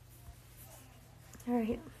 All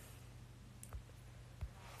right.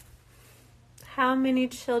 How many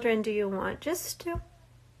children do you want? Just two.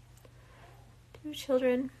 2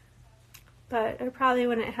 children. But I probably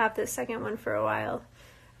wouldn't have the second one for a while.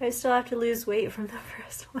 I still have to lose weight from the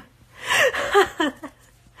first one.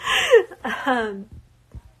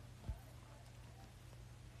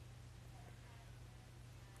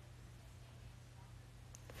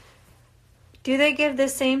 Do they give the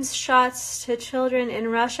same shots to children in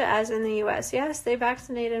Russia as in the US? Yes, they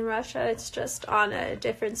vaccinate in Russia. It's just on a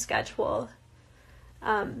different schedule.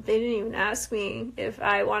 They didn't even ask me if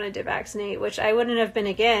I wanted to vaccinate, which I wouldn't have been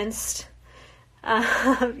against. Yeah,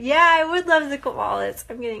 I would love the koalas.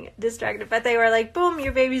 I'm getting distracted. But they were like, boom,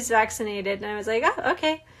 your baby's vaccinated. And I was like, oh,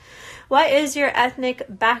 okay. What is your ethnic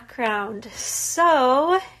background?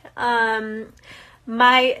 So,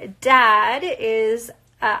 my dad is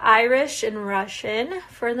Irish and Russian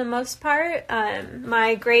for the most part.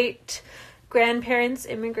 My great grandparents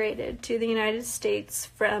immigrated to the United States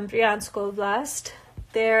from Bryansk Oblast.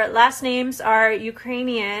 Their last names are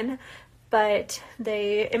Ukrainian, but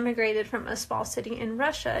they immigrated from a small city in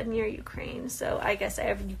Russia near Ukraine. So I guess I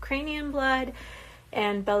have Ukrainian blood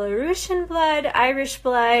and Belarusian blood, Irish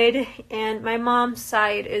blood, and my mom's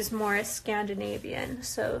side is more Scandinavian,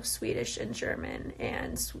 so Swedish and German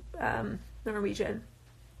and Norwegian.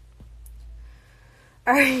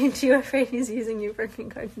 Are you afraid he's using you for green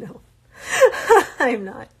card? No, I'm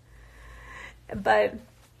not. But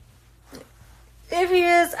if he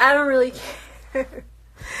is, I don't really care.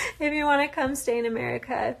 If you want to come stay in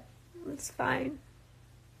America, it's fine.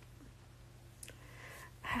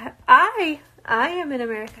 I am in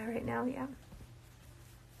America right now, yeah.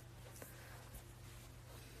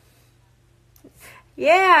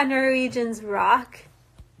 Yeah, Norwegians rock.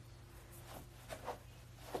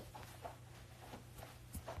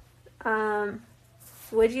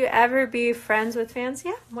 Would you ever be friends with fans?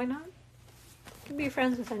 Yeah, why not? You can be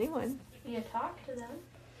friends with anyone. You talk to them.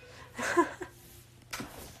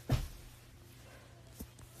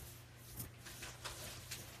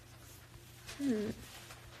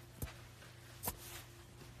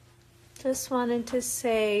 Just wanted to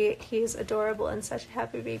say he's adorable and such a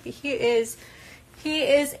happy baby. He is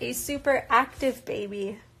a super active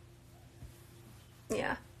baby.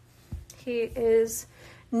 Yeah. He is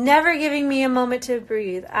never giving me a moment to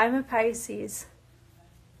breathe. I'm a Pisces.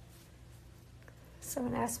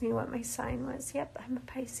 Someone asked me what my sign was. Yep, I'm a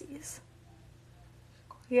Pisces.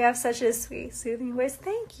 You have such a sweet, soothing voice.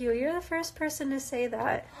 Thank you. You're the first person to say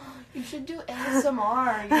that. You should do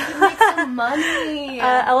ASMR. You should make some money.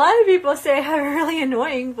 A lot of people say I have a really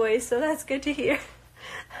annoying voice, so that's good to hear.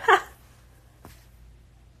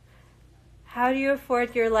 How do you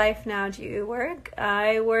afford your life now? Do you work?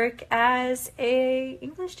 I work as an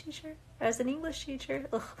English teacher.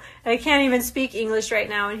 Ugh, I can't even speak English right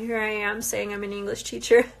now, and here I am saying I'm an English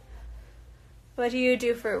teacher. What do you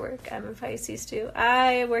do for work? I'm a Pisces too.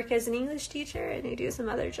 I work as an English teacher, and I do some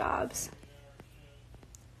other jobs.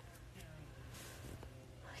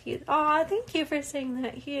 Aw, thank you for saying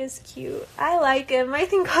that. He is cute. I like him. I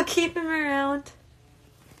think I'll keep him around.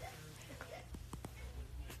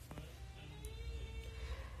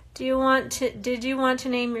 Did you want to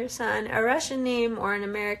name your son a Russian name or an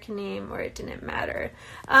American name, or it didn't matter?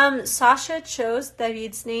 Sasha chose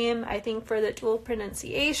David's name, I think, for the dual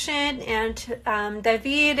pronunciation, and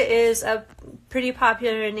David is a pretty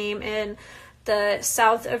popular name in the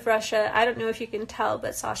south of Russia. I don't know if you can tell,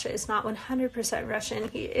 but Sasha is not 100% Russian.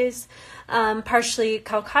 He is partially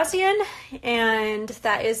Caucasian, and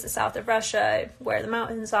that is the south of Russia where the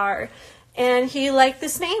mountains are. And he liked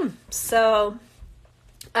this name, so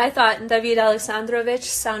I thought David Alexandrovich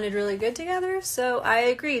sounded really good together, so I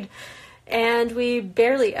agreed. And we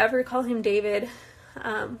barely ever call him David.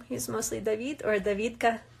 He's mostly David or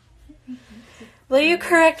Davidka. Will you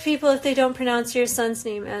correct people if they don't pronounce your son's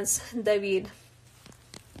name as David?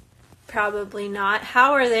 Probably not.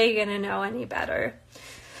 How are they going to know any better?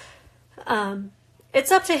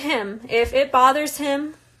 It's up to him. If it bothers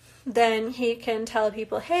him, then he can tell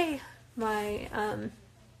people, hey, my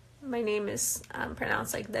name is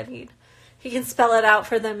pronounced like David. He can spell it out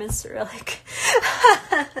for them in Cyrillic.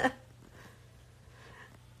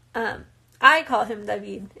 I call him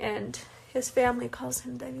David, and his family calls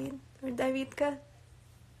him David, or Davidka.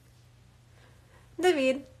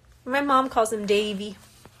 David. My mom calls him Davy,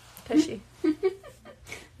 because she...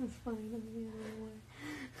 That's funny.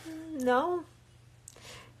 No.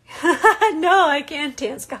 No, I can't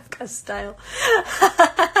dance Kafka style.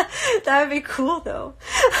 That would be cool, though.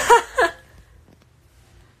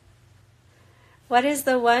 What is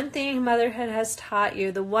the one thing motherhood has taught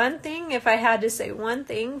you? The one thing, if I had to say one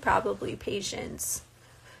thing, probably patience.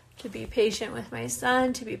 To be patient with my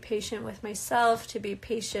son, to be patient with myself, to be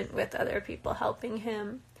patient with other people helping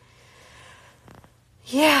him.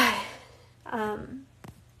 Yeah.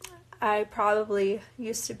 I probably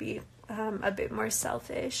used to be a bit more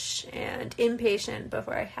selfish and impatient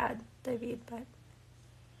before I had David, but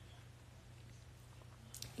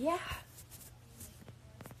yeah.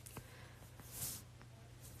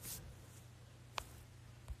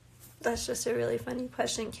 That's just a really funny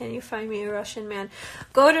question. Can you find me a Russian man?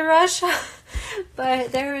 Go to Russia,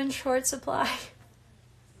 but they're in short supply.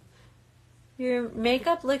 Your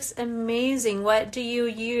makeup looks amazing. What do you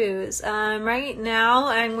use? Right now,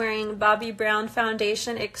 I'm wearing Bobbi Brown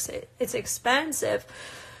foundation. It's expensive,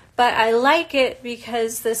 but I like it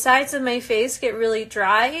because the sides of my face get really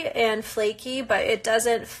dry and flaky, but it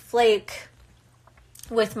doesn't flake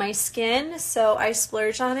with my skin, so I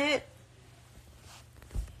splurge on it.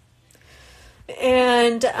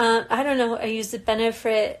 And I don't know, I use the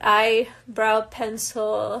Benefit eyebrow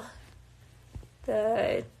pencil,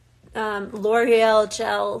 the L'Oreal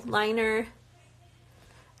gel liner.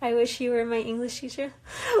 I wish you were my English teacher.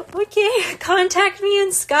 Okay, contact me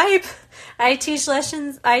in Skype. I teach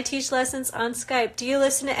lessons on Skype. Do you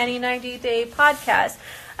listen to any 90-day podcasts?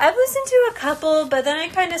 I've listened to a couple, but then I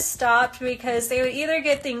kind of stopped because they would either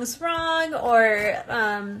get things wrong or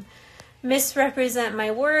misrepresent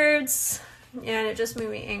my words. And it just made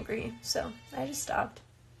me angry, so I just stopped.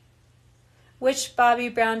 Which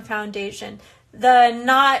Bobbi Brown foundation? The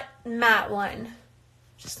not matte one,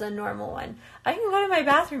 just the normal one. I can go to my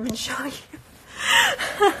bathroom and show you.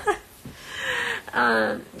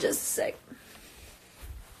 Just a sec.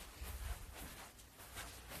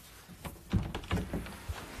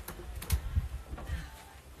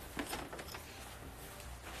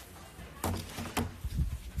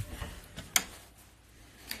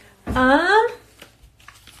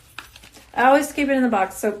 I always keep it in the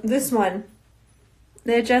box. So this one,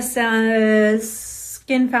 it just says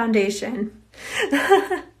skin foundation.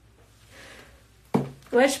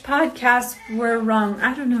 Which podcasts were wrong?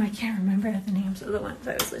 I don't know. I can't remember the names of the ones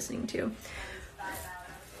I was listening to.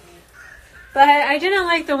 But I didn't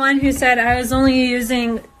like the one who said I was only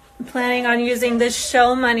planning on using this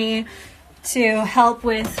show money to help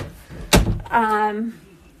with,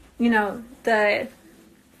 the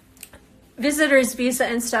visitor's visa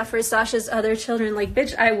and stuff for Sasha's other children. Like,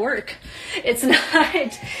 bitch, I work. It's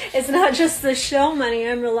not just the show money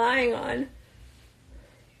I'm relying on.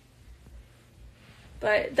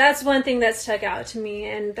 But that's one thing that stuck out to me,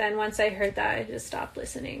 and then once I heard that, I just stopped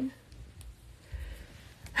listening.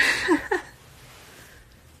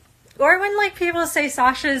 Or when, like, people say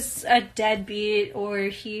Sasha's a deadbeat, or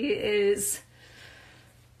he is,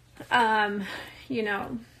 an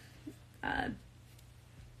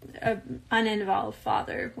uninvolved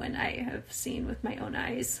father, when I have seen with my own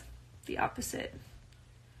eyes the opposite.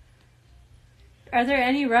 Are there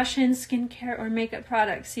any Russian skincare or makeup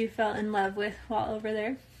products you fell in love with while over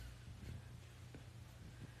there?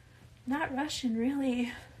 Not Russian,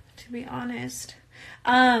 really, to be honest.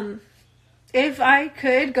 If I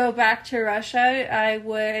could go back to Russia, I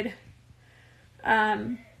would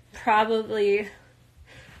probably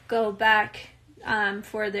go back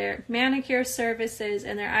for their manicure services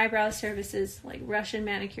and their eyebrow services. Like, Russian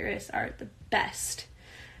manicurists are the best.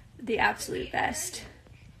 The absolute best.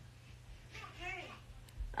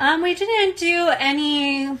 We didn't do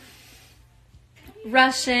any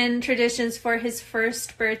Russian traditions for his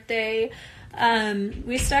first birthday.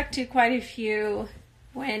 We stuck to quite a few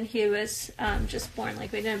when he was just born.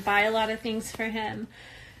 Like, we didn't buy a lot of things for him.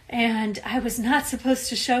 And I was not supposed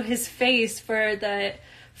to show his face for the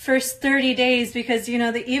first 30 days because,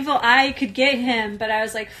 the evil eye could get him. But I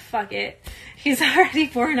was like, fuck it. He's already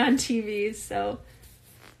born on TV, so...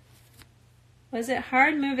 Was it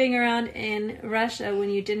hard moving around in Russia when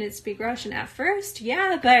you didn't speak Russian at first?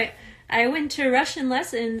 Yeah, but I went to Russian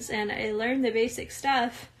lessons and I learned the basic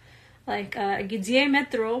stuff. Like, где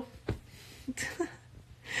метро?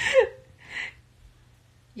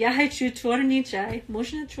 Я хочу черный чай.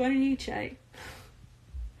 Можно черный чай?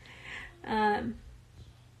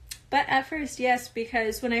 But at first, yes,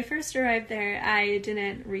 because when I first arrived there, I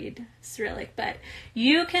didn't read Cyrillic. But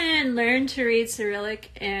you can learn to read Cyrillic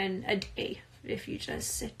in a day if you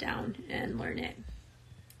just sit down and learn it.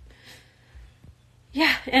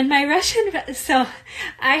 Yeah, and my Russian, so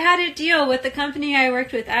I had a deal with the company I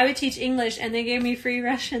worked with. I would teach English, and they gave me free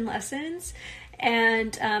Russian lessons.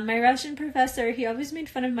 And my Russian professor, he always made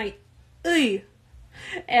fun of my "uy,"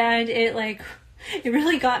 and it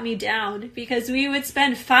really got me down because we would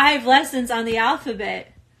spend 5 lessons on the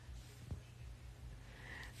alphabet.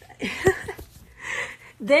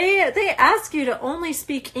 They ask you to only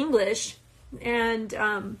speak English, and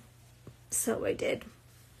so I did.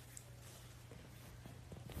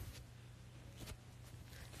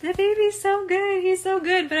 The baby's so good. He's so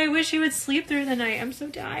good, but I wish he would sleep through the night. I'm so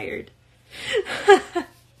tired.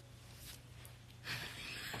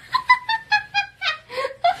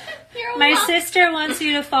 My sister wants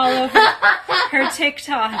you to follow her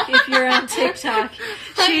TikTok if you're on TikTok.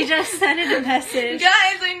 She just sent it a message.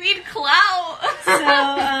 Guys, I need clout.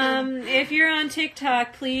 So, if you're on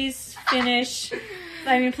TikTok, please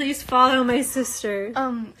please follow my sister.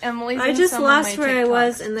 Emily's I in just some lost of my where I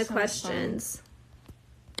was TikToks, in the so questions.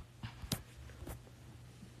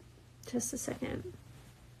 Just a second.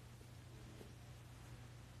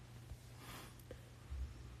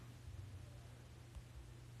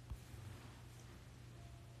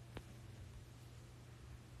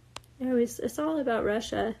 It's all about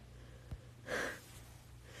Russia.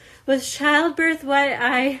 Was childbirth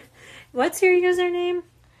what's your username?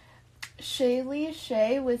 Shaylee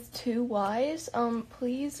Shay with 2 Y's.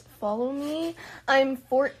 Please follow me. I'm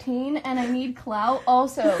 14 and I need clout.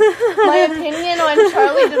 Also, my opinion on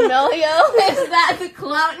Charlie D'Amelio is that the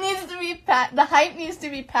clout needs to be the hype needs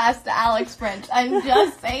to be passed to Alex French. I'm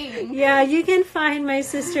just saying. Yeah, you can find my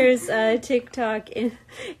sister's TikTok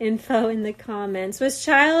info in the comments. Is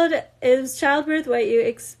childbirth what you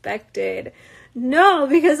expected? No,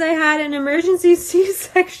 because I had an emergency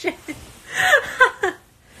C-section.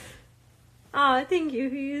 Oh, thank you.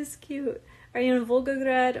 He is cute. Are you in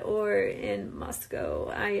Volgograd or in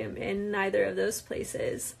Moscow? I am in neither of those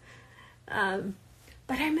places. But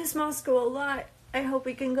I miss Moscow a lot. I hope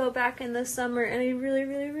we can go back in the summer, and I really,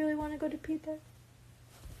 really, really want to go to Peter.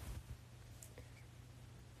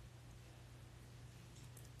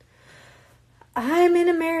 I'm in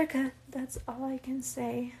America. That's all I can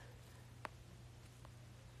say.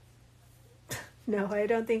 No, I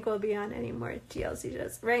don't think we'll be on any more TLC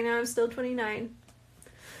shows. Right now, I'm still 29.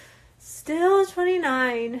 Still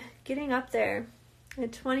 29. Getting up there.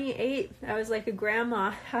 At 28, I was like a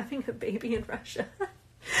grandma having a baby in Russia.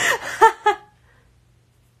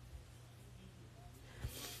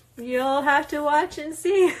 You'll have to watch and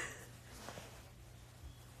see.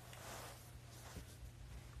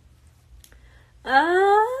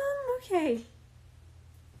 Okay.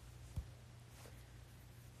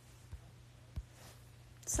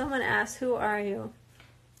 Someone asked, who are you?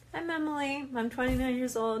 I'm Emily. I'm 29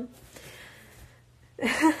 years old.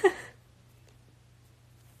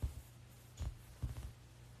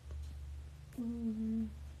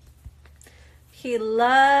 He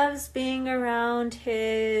loves being around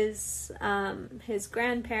his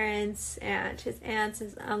grandparents and his aunts,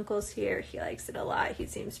 his uncles here. He likes it a lot. He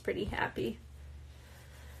seems pretty happy.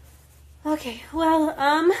 Okay, well,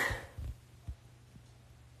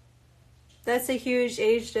 that's a huge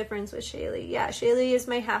age difference with Shaylee. Yeah, Shaylee is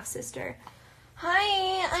my half-sister.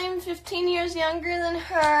 Hi, I'm 15 years younger than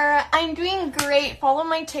her. I'm doing great. Follow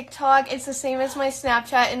my TikTok. It's the same as my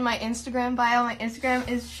Snapchat and my Instagram bio. My Instagram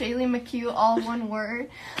is Shaylee McHugh, all one word.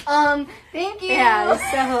 Thank you. Yeah,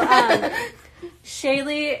 so,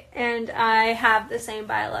 Shaylee and I have the same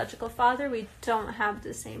biological father. We don't have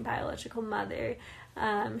the same biological mother.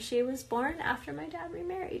 She was born after my dad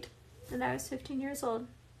remarried, and I was 15 years old.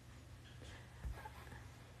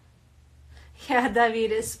 Yeah,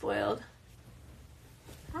 David is spoiled.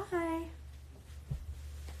 Hi.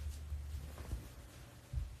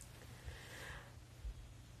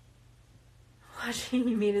 Watching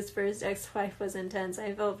you meet his first ex-wife was intense.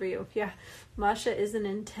 I felt for you. Yeah, Masha is an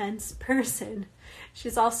intense person.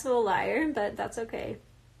 She's also a liar, but that's okay.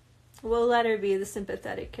 We'll let her be the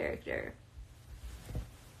sympathetic character.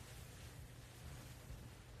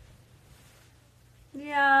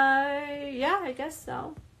 Yeah, I guess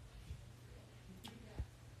so.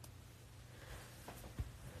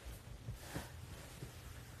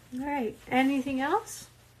 All right, anything else?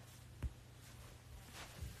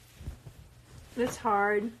 It's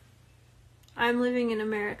hard. I'm living in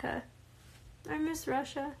America. I miss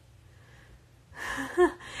Russia.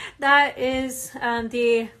 That is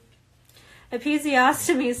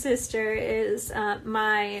episiotomy sister is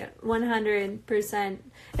my 100%.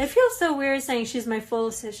 It feels so weird saying she's my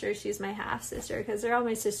full sister, she's my half sister, because they're all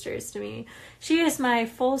my sisters to me. She is my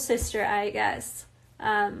full sister, I guess.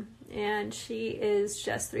 And she is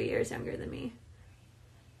just 3 years younger than me.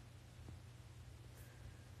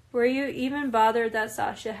 Were you even bothered that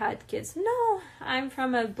Sasha had kids? No, I'm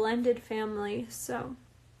from a blended family, so.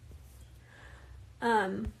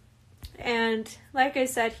 And like I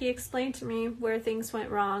said, he explained to me where things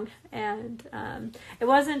went wrong, and it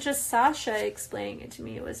wasn't just Sasha explaining it to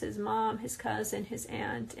me, it was his mom, his cousin, his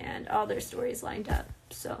aunt, and all their stories lined up.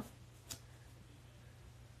 So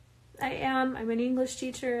I'm an English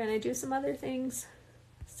teacher, and I do some other things,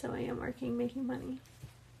 so I am working, making money.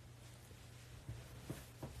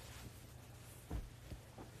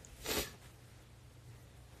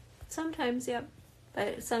 Sometimes, yep,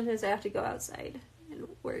 but sometimes I have to go outside and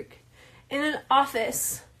work in an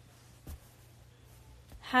office.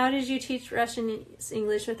 How did you teach Russian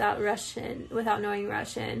English without knowing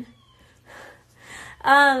Russian?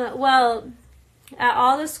 Well, at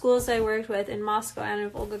all the schools I worked with in Moscow and in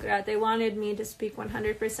Volgograd, they wanted me to speak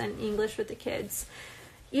 100% English with the kids,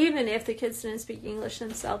 even if the kids didn't speak English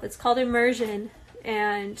themselves. It's called immersion,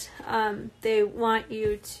 and they want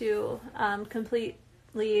you to completely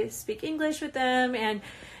speak English with them, and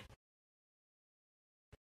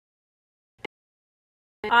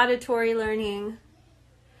auditory learning.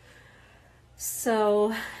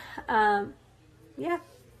 So, yeah,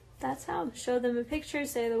 that's how. Show them a picture,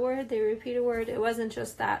 say the word, they repeat a word. It wasn't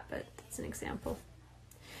just that, but that's an example.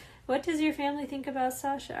 What does your family think about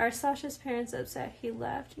Sasha? Are Sasha's parents upset he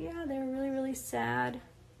left? Yeah, they were really, really sad.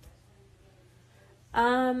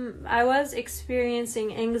 I was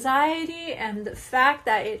experiencing anxiety and the fact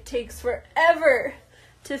that it takes forever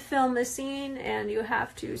to film a scene, and you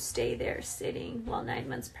have to stay there sitting while 9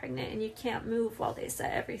 months pregnant, and you can't move while they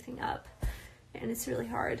set everything up, and it's really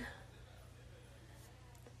hard.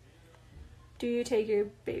 Do you take your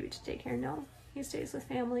baby to daycare? No, he stays with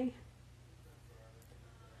family.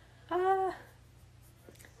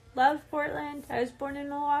 Love Portland. I was born in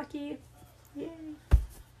Milwaukee. Yay.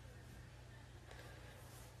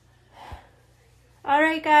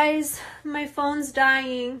 Alright guys, my phone's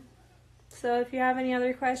dying, so if you have any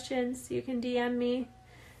other questions, you can DM me.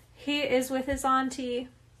 He is with his auntie.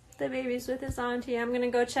 The baby's with his auntie. I'm going to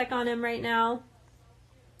go check on him right now.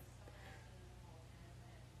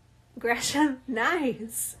 Gresham,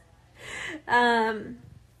 nice. I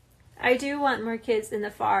do want more kids in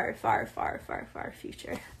the far, far, far, far, far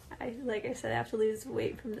future. Like I said, I have to lose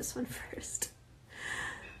weight from this one first.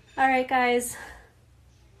 Alright guys.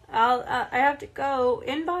 I have to go.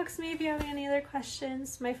 Inbox me if you have any other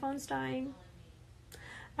questions. My phone's dying.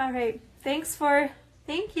 Alright. Thank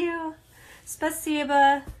you.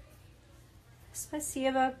 Spasiba.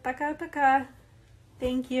 Пока, пока.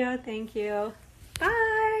 Thank you.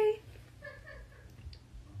 Bye.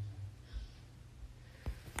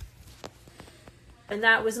 And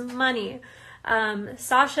that was money.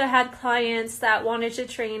 Sasha had clients that wanted to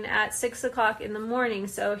train at 6 o'clock in the morning,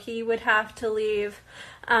 so he would have to leave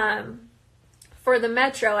for the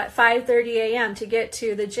metro at 5:30 a.m. to get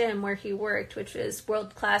to the gym where he worked, which is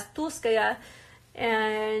World Class Tulskaya,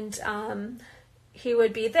 and he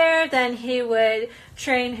would be there. Then he would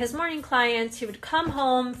train his morning clients. He would come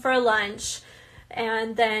home for lunch,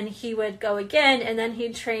 and then he would go again, and then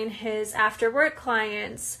he'd train his after work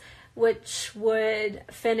clients, which would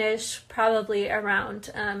finish probably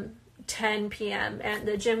around 10 p.m. and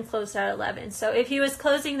the gym closed at 11. So if he was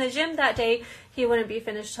closing the gym that day, he wouldn't be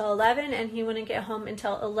finished till 11, and he wouldn't get home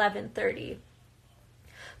until 11:30.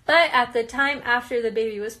 But at the time after the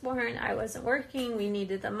baby was born, I wasn't working. We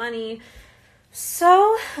needed the money.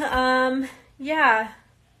 So, yeah.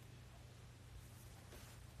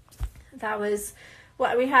 That was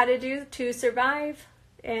what we had to do to survive.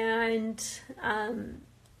 And,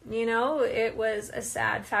 you know, it was a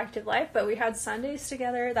sad fact of life, but we had Sundays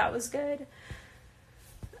together. That was good.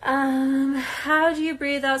 How do you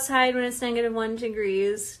breathe outside when it's -1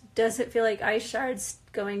 degrees? Does it feel like ice shards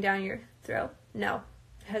going down your throat? No.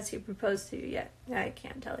 Has he proposed to you yet? I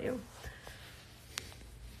can't tell you.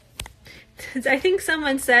 I think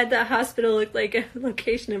someone said the hospital looked like a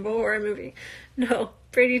location of a horror movie. No,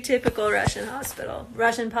 pretty typical Russian hospital.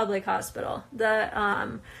 Russian public hospital. The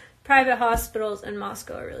private hospitals in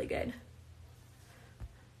Moscow are really good.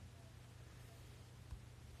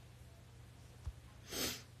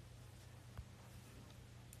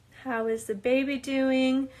 How is the baby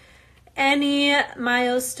doing? Any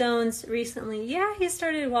milestones recently? Yeah, he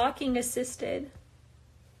started walking assisted.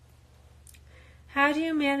 How How do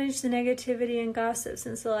you manage the negativity and gossip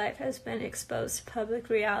since the life has been exposed to public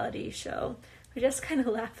reality show? We just kind of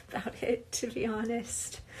laugh about it, to be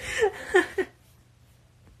honest.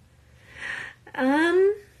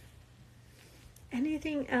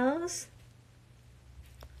 Anything else?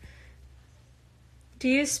 Do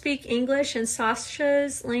you speak English and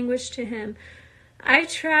Sasha's language to him? I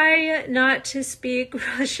try not to speak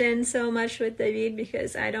Russian so much with David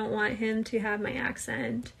because I don't want him to have my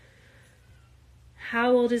accent.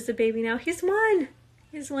 How old is the baby now? He's 1.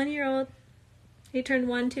 He's 1 year old. He turned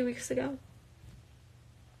 1 2 weeks ago.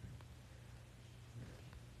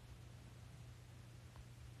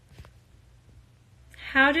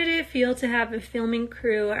 How did it feel to have a filming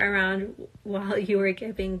crew around while you were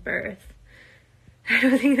giving birth? I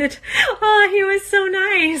don't think that... Oh, he was so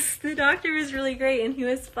nice. The doctor was really great and he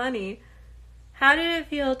was funny. How did it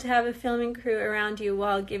feel to have a filming crew around you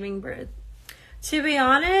while giving birth? To be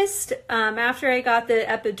honest, after I got the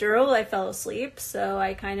epidural, I fell asleep, so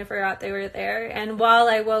I kind of forgot they were there. And while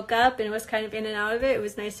I woke up and was kind of in and out of it, it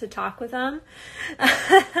was nice to talk with them.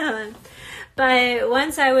 But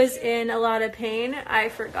once I was in a lot of pain, I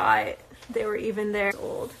forgot they were even there.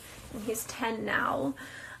 Old. And he's 10 now.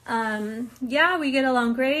 Yeah, we get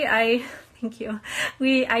along great. Thank you.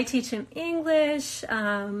 I teach him English.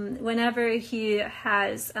 Whenever he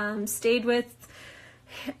has stayed with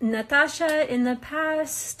Natasha in the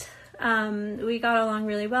past, we got along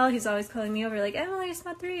really well. He's always calling me over like, Emily,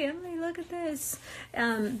 spot 3. Emily, look at this.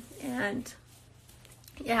 And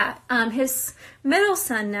yeah, his middle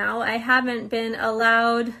son now, I haven't been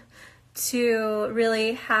allowed to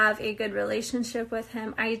really have a good relationship with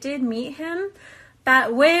him. I did meet him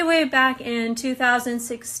way back in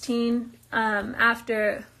 2016,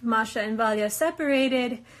 after Masha and Valia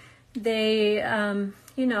separated. They,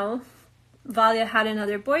 Valia had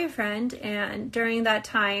another boyfriend, and during that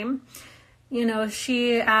time,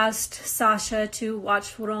 she asked Sasha to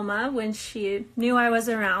watch Roma when she knew I was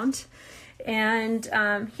around. And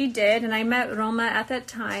he did, and I met Roma at that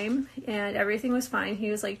time, and everything was fine. He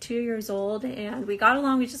was like 2 years old, and we got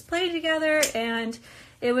along. We just played together, and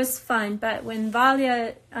it was fun. But when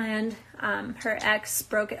Valia and her ex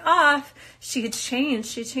broke it off, she had changed.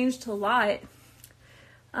 She changed a lot.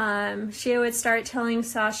 She would start telling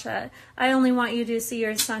Sasha, I only want you to see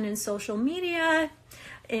your son in social media,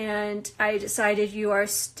 and I decided you are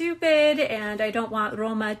stupid, and I don't want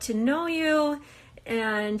Roma to know you.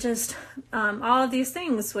 And just all of these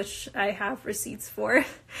things, which I have receipts for.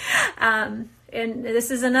 And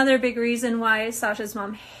this is another big reason why Sasha's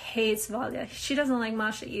mom hates Valia. She doesn't like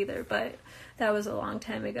Masha either, but that was a long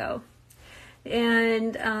time ago.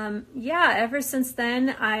 And yeah, ever since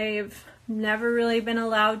then, I've never really been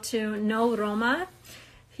allowed to know Roma.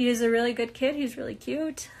 He is a really good kid. He's really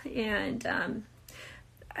cute. And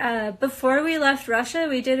before we left Russia,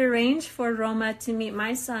 we did arrange for Roma to meet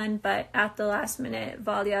my son, but at the last minute,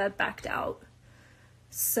 Valia backed out.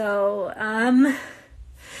 So,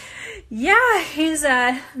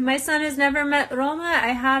 yeah, my son has never met Roma.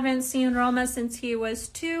 I haven't seen Roma since he was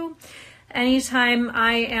 2. Anytime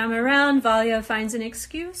I am around, Valia finds an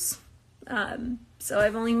excuse. So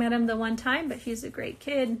I've only met him the one time, but he's a great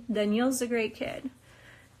kid. Daniel's a great kid.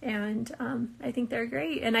 And I think they're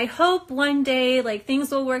great. And I hope one day, things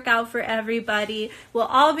will work out for everybody. We'll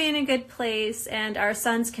all be in a good place, and our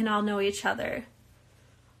sons can all know each other.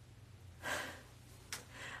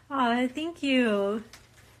 Oh, thank you.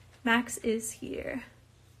 Max is here.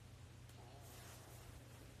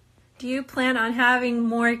 Do you plan on having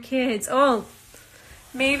more kids? Oh,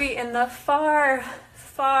 maybe in the far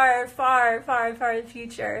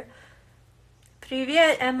future.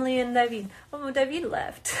 Привет, Emily and David. Oh, David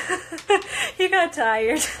left. He got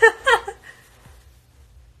tired.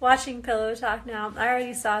 Watching Pillow Talk now. I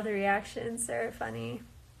already saw the reactions. They're funny.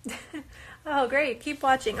 Oh, great. Keep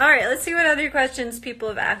watching. All right, let's see what other questions people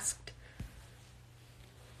have asked.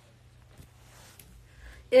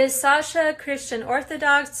 Is Sasha Christian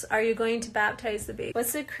Orthodox? Are you going to baptize the baby?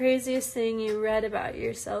 What's the craziest thing you read about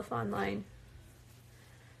yourself online?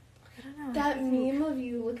 That meme of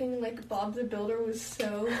you looking like Bob the Builder was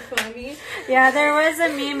so funny. Yeah, there was a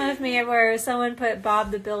meme of me where someone put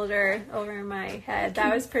Bob the Builder over my head.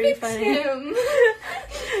 That was pretty funny. Him.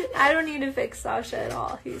 I don't need to fix Sasha at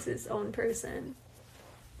all. He's his own person.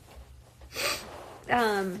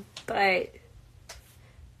 But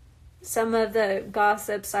some of the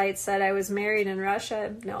gossip sites said I was married in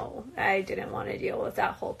Russia. No, I didn't want to deal with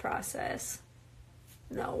that whole process.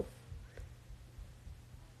 No.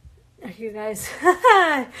 You guys,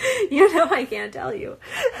 I can't tell you.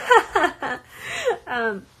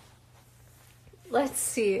 Let's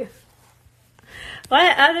see.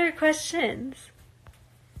 What other questions?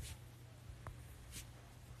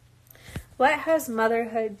 What has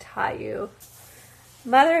motherhood taught you?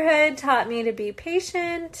 Motherhood taught me to be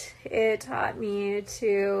patient. It taught me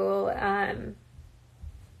to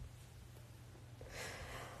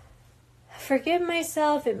forgive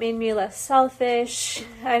myself. It made me less selfish.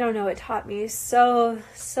 I don't know. It taught me so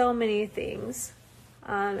many things.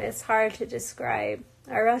 It's hard to describe.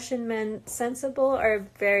 Are Russian men sensible or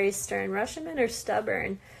very stern? Russian men are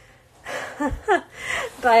stubborn.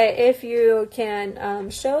 But if you can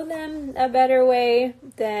show them a better way,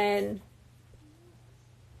 then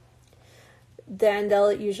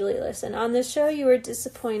they'll usually listen. On the show, you were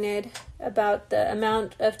disappointed about the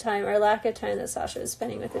amount of time or lack of time that Sasha was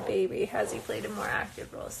spending with the baby. Has he played a more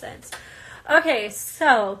active role since? Okay,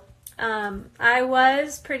 so I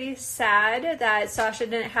was pretty sad that Sasha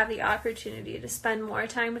didn't have the opportunity to spend more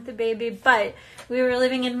time with the baby, but we were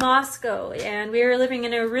living in Moscow, and we were living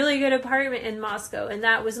in a really good apartment in Moscow, and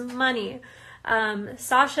that was money.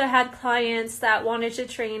 Sasha had clients that wanted to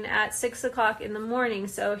train at 6 o'clock in the morning,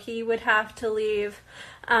 so he would have to leave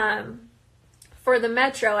for the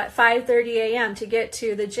metro at 5:30 a.m. to get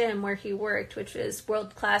to the gym where he worked, which is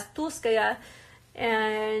World Class Tulskaya,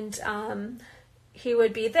 and he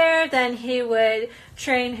would be there. Then he would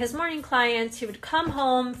train his morning clients. He would come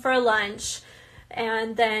home for lunch,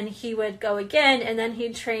 and then he would go again, and then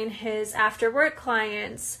he'd train his after work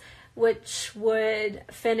clients, which would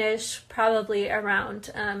finish probably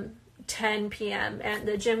around 10 p.m. and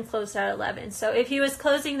the gym closed at 11. So if he was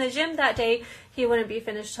closing the gym that day, he wouldn't be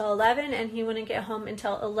finished till 11, and he wouldn't get home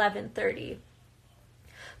until 11:30.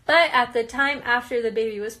 But at the time after the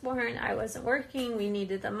baby was born, I wasn't working. We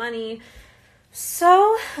needed the money.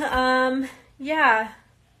 So, yeah,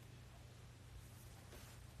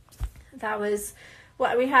 that was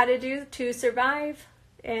what we had to do to survive.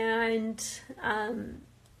 And,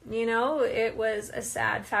 you know, it was a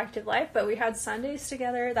sad fact of life, but we had Sundays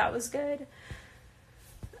together. That was good.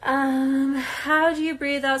 How do you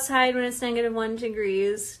breathe outside when it's -1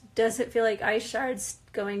 degrees? Does it feel like ice shards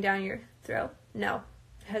going down your throat? No.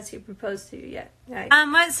 Has he proposed to you yet? Nice.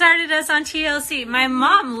 What started us on TLC? My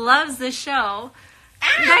mom loves the show.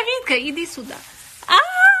 Davidka, иди сюда.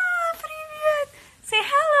 Привет. Say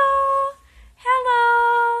hello.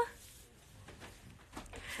 Hello.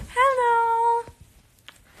 Hello.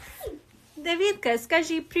 Davidka,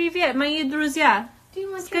 скажи привет, мои друзья.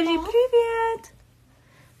 Скажи привет.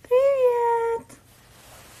 Привет.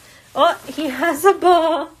 Oh, he has a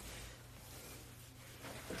ball.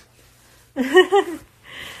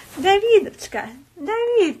 Davidka.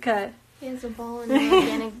 He has a ball and an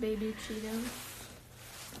organic baby Cheeto.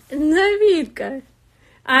 Davidka.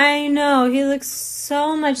 I know, he looks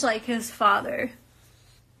so much like his father.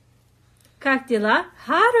 Как дела?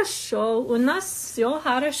 Хорошо, у нас все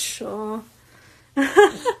хорошо.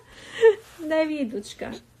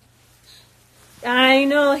 Davidочка. I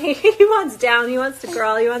know, he wants down, he wants to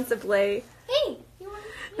crawl, he wants to play. Hey, you want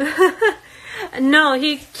No,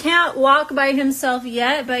 he can't walk by himself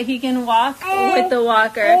yet, but he can walk with the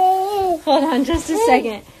walker. Hold on just a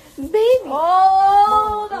second. baby?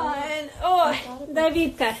 Hold on. Oh,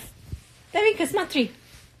 Davidka. Davidka, смотри.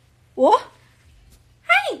 Oh.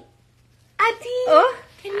 Hi. Adin. Oh.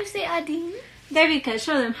 Can you say Adin? Davidka,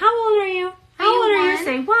 show them. How old are you? How old are you?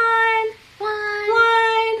 Say one.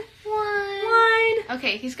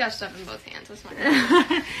 Okay, he's got stuff in both hands. That's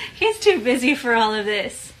fine. He's too busy for all of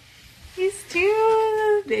this. He's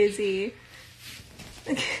too busy.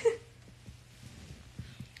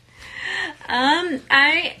 I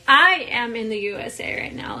am in the USA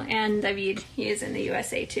right now, and David, he is in the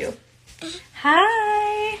USA too.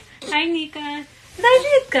 Hi. Hi, Nika.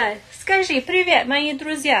 Davidka, скажи привет, мои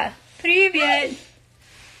друзья. Привет.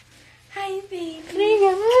 Hi, baby.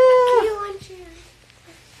 Привет. You want your...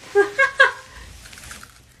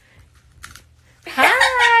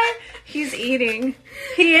 Hi. He's eating.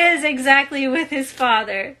 He is exactly with his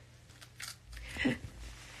father.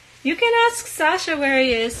 You can ask Sasha where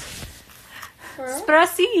he is.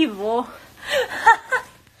 Sprosi его.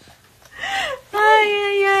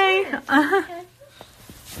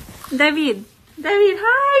 David,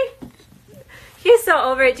 hi. He's so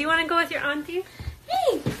over it. Do you want to go with your auntie?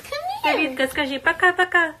 Hey, come here. David, скажи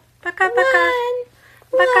пока-пока. Пока-пока.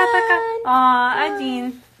 Пока-пока. Aw,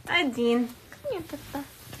 Adin. Come here, Papa.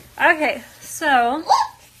 Okay, so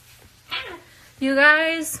you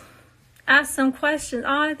guys asked some questions.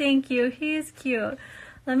 Oh, thank you. He is cute.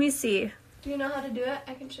 Let me see. Do you know how to do it?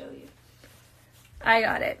 I can show you. I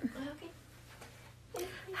got it. Okay.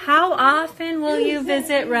 How often will you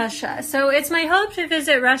visit Russia? So it's my hope to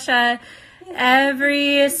visit Russia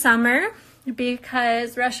every summer.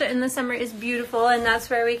 because Russia in the summer is beautiful, and that's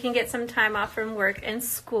where we can get some time off from work and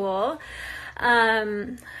school.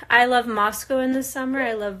 I love Moscow in the summer.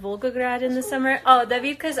 I love Volgograd in the summer. Oh,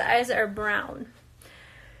 Davidka's eyes are brown.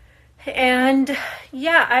 And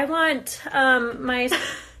yeah, I want my...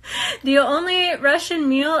 The only Russian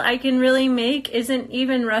meal I can really make isn't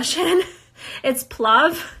even Russian. It's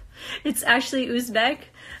plov. It's actually Uzbek.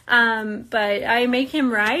 But I make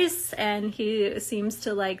him rice, and he seems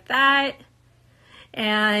to like that.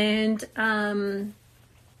 And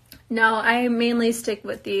no, I mainly stick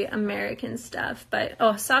with the American stuff. But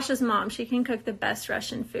oh, Sasha's mom, she can cook the best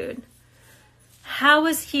Russian food. How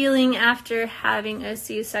was healing after having a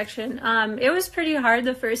C-section? It was pretty hard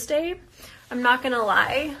the first day. I'm not gonna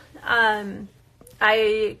lie.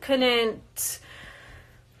 I couldn't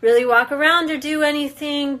really walk around or do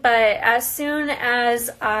anything, but as soon as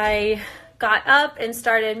I got up and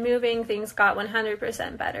started moving, things got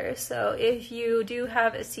 100% better. So if you do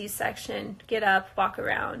have a C-section, get up, walk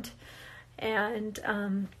around, and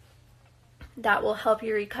that will help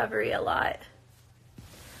your recovery a lot.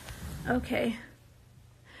 Okay.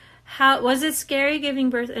 How was it scary giving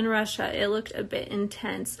birth in Russia? It looked a bit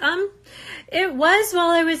intense. It was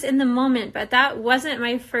while I was in the moment, but that wasn't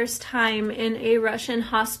my first time in a Russian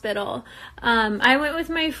hospital. I went with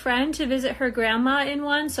my friend to visit her grandma in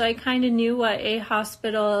one, so I kind of knew what a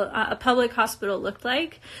hospital, a public hospital looked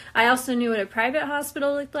like. I also knew what a private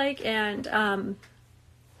hospital looked like, and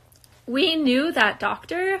we knew that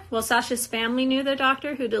doctor. Well, Sasha's family knew the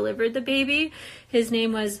doctor who delivered the baby. His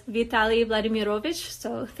name was Vitaly Vladimirovich,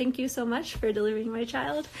 so thank you so much for delivering my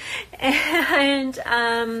child. And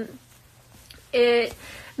it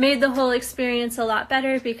made the whole experience a lot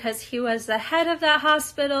better because he was the head of that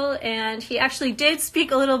hospital, and he actually did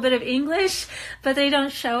speak a little bit of English, but they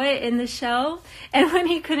don't show it in the show. And when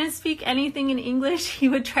he couldn't speak anything in English, he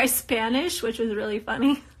would try Spanish, which was really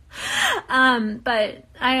funny. But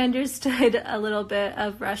I understood a little bit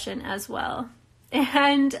of Russian as well.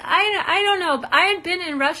 And I don't know, I had been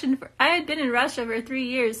in Russia for 3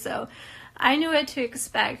 years, so I knew what to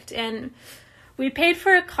expect. And we paid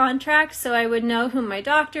for a contract so I would know who my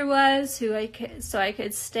doctor was, so I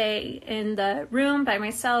could stay in the room by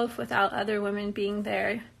myself without other women being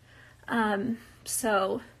there.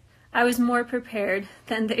 So I was more prepared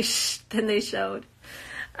than they showed.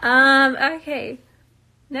 Okay.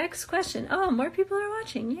 Next question. Oh, more people are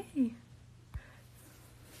watching. Yay.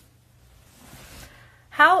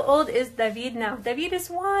 How old is David now? David is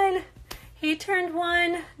 1. He turned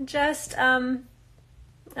 1 just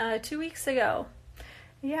 2 weeks ago.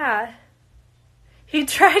 Yeah. He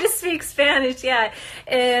tried to speak Spanish. Yeah.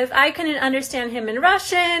 If I couldn't understand him in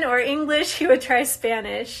Russian or English, he would try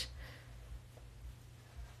Spanish.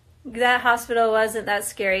 That hospital wasn't that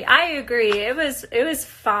scary. I agree. It was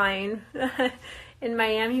fine. In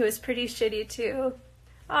Miami, he was pretty shitty too.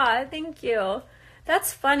 Aw, thank you.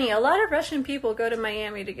 That's funny. A lot of Russian people go to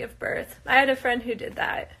Miami to give birth. I had a friend who did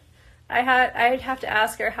that. I'd have to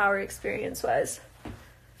ask her how her experience was.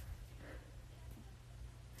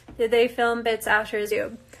 Did they film bits after his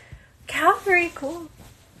YouTube? Calvary, cool.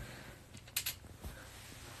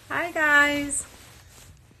 Hi, guys.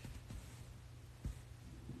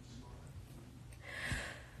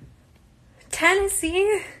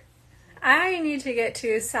 Tennessee? I need to get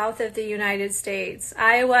to south of the United States.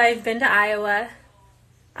 Iowa, I've been to Iowa.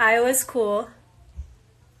 Iowa's cool.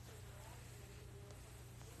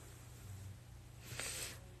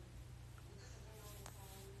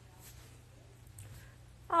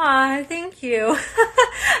 Aw, thank you.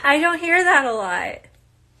 I don't hear that a lot.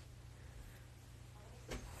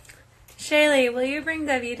 Shaylee, will you bring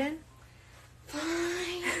David in? Fine.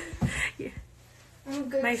 I'm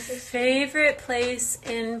good. My favorite place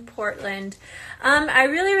in Portland. I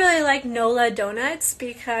really like Nola Donuts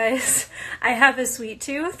because I have a sweet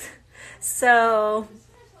tooth. So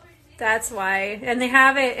that's why. And they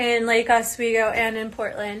have it in Lake Oswego and in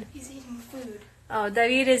Portland. He's eating food. Oh,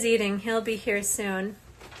 David is eating. He'll be here soon.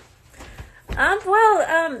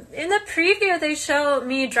 In the preview they show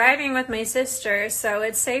me driving with my sister, so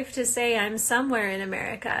it's safe to say I'm somewhere in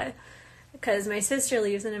America. Because my sister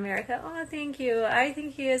lives in America. Oh, thank you. I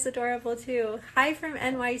think he is adorable too. Hi from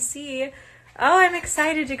NYC. Oh, I'm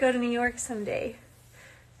excited to go to New York someday.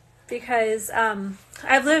 Because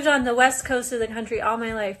I've lived on the west coast of the country all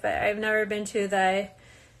my life, but I've never been to the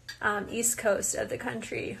east coast of the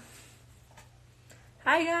country.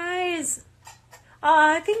 Hi, guys.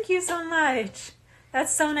 Aw, thank you so much.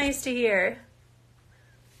 That's so nice to hear.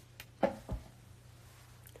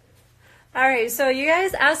 Alright, so you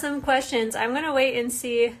guys asked some questions. I'm going to wait and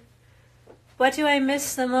see What do I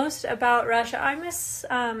miss the most about Russia? I miss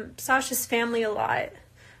Sasha's family a lot.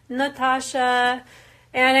 Natasha,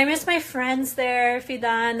 and I miss my friends there,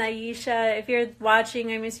 Fidan, Aisha. If you're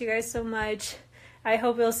watching, I miss you guys so much. I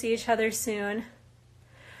hope we'll see each other soon.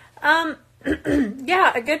 Yeah,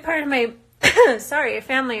 a good part of my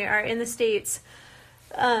family are in the States.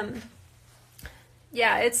 Yeah,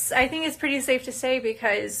 I think it's pretty safe to say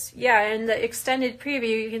because, yeah, in the extended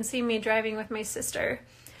preview, you can see me driving with my sister.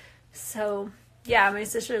 So, yeah, my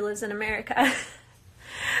sister lives in America.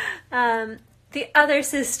 The other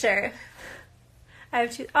sister. I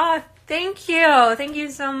have two. Oh, thank you. Thank you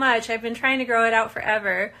so much. I've been trying to grow it out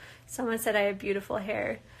forever. Someone said I have beautiful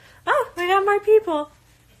hair. Oh, we got more people.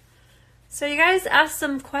 So you guys asked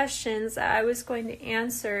some questions that I was going to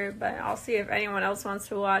answer, but I'll see if anyone else wants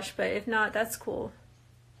to watch. But if not, that's cool.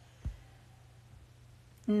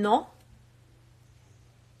 No?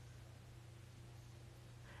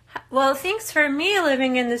 Well, things for me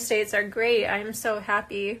living in the States are great. I'm so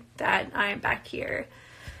happy that I'm back here.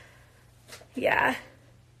 Yeah.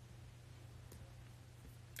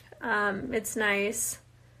 It's nice.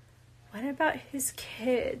 What about his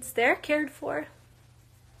kids? They're cared for.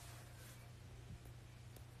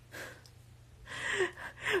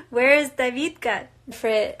 Where is Davidka?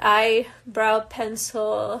 For eyebrow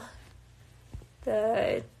pencil,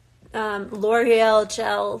 the L'Oreal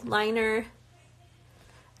gel liner.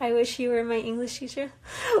 I wish you were my English teacher.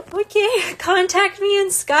 Okay, contact me in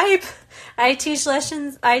Skype. I teach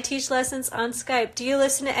lessons on Skype. Do you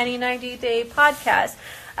listen to any 90-day podcasts?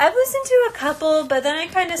 I've listened to a couple, but then I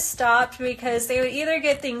kind of stopped because they would either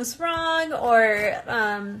get things wrong or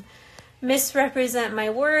misrepresent my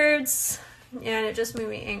words, and it just made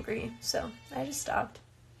me angry. So I just stopped.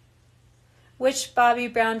 Which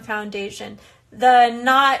Bobbi Brown foundation? The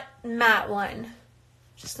not matte one.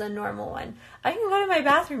 Just the normal one. I can go to my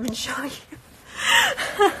bathroom and show you.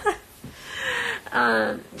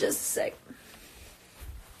 Just a sec.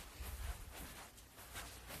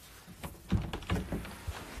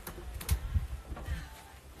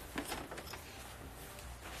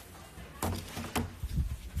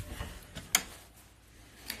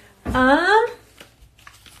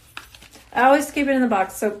 I always keep it in the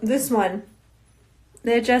box. So this one,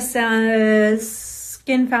 it just says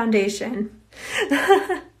skin foundation.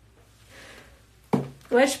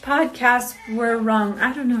 Which podcasts were wrong?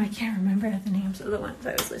 I don't know. I can't remember the names of the ones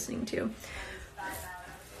I was listening to.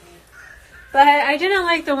 But I didn't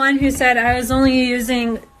like the one who said I was only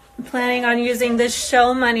planning on using this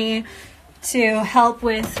show money to help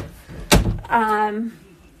with,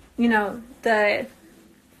 the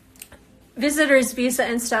visitor's visa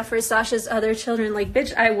and stuff for Sasha's other children. Like,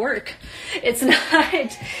 bitch, I work. It's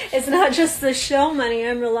not just the show money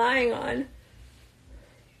I'm relying on.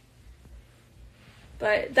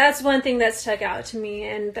 But that's one thing that stuck out to me,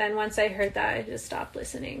 and then once I heard that, I just stopped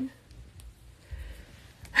listening.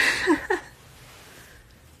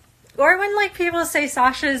 Or when, like, people say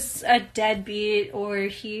Sasha's a deadbeat, or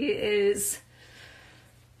he is,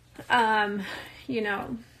 an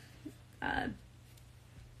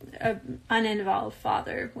uninvolved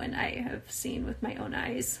father, when I have seen with my own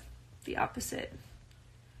eyes the opposite.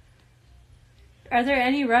 Are there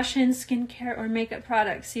any Russian skincare or makeup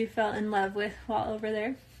products you fell in love with while over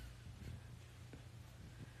there?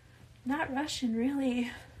 Not Russian,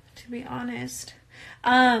 really, to be honest.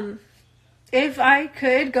 If I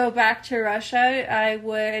could go back to Russia, I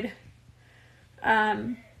would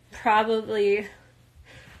probably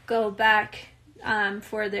go back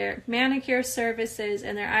for their manicure services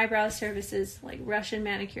and their eyebrow services. Like, Russian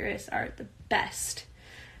manicurists are the best.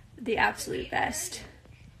 The absolute best.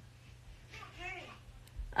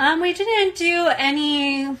 We didn't do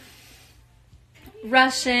any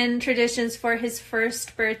Russian traditions for his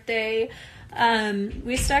first birthday.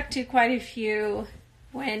 We stuck to quite a few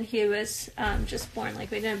when he was just born. Like,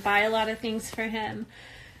 we didn't buy a lot of things for him.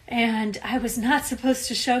 And I was not supposed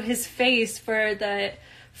to show his face for the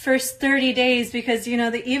first 30 days because,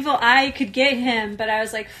 the evil eye could get him. But I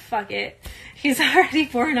was like, fuck it. He's already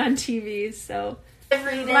born on TV, so...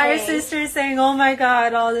 Every day. My sister's saying, oh my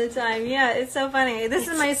God, all the time. Yeah, it's so funny. This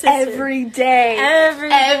is my sister. Every day. Every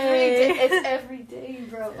day. It's every day,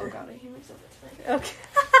 bro. Oh God, I hear myself. Okay.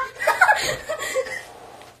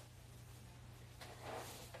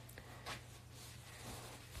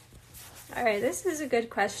 All right, this is a good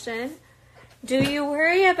question. Do you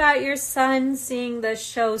worry about your son seeing the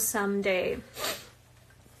show someday?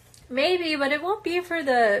 Maybe, but it won't be for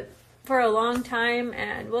a long time,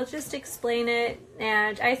 and we'll just explain it.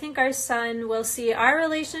 And I think our son will see our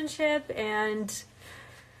relationship, and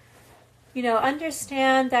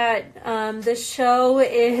Understand that the show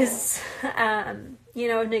is, an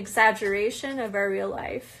exaggeration of our real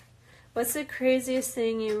life. What's the craziest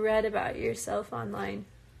thing you read about yourself online?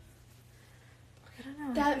 I don't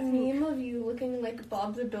know. That meme of you looking like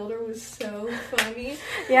Bob the Builder was so funny.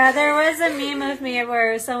 Yeah, there was a meme of me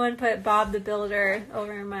where someone put Bob the Builder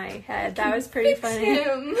over my head. That was pretty funny.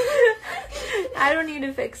 Him. I don't need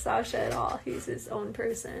to fix Sasha at all. He's his own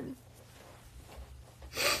person.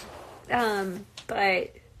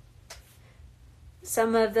 But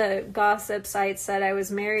some of the gossip sites said I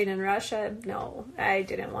was married in Russia. No, I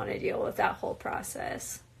didn't want to deal with that whole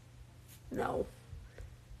process. No.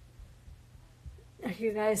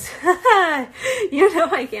 You guys,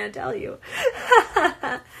 I can't tell you.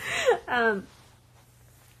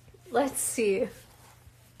 Let's see.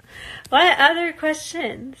 What other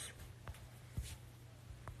questions?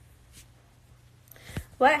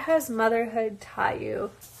 What has motherhood taught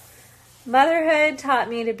you? Motherhood taught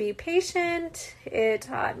me to be patient. It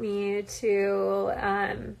taught me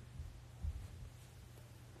to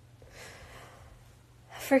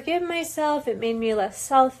forgive myself. It made me less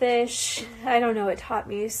selfish. I don't know. It taught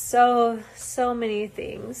me so many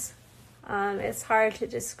things. It's hard to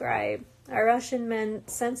describe. Are Russian men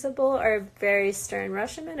sensible or very stern?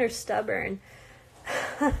 Russian men are stubborn.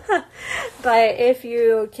 But if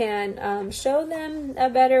you can show them a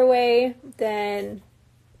better way, then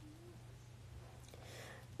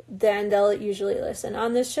they'll usually listen.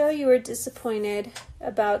 On the show, you were disappointed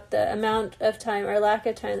about the amount of time or lack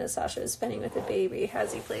of time that Sasha was spending with the baby.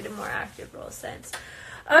 Has he played a more active role since?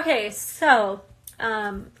 Okay, so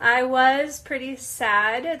I was pretty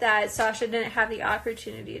sad that Sasha didn't have the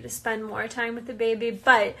opportunity to spend more time with the baby,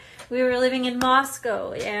 but we were living in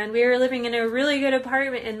Moscow, and we were living in a really good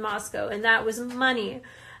apartment in Moscow, and that was money.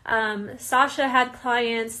 Sasha had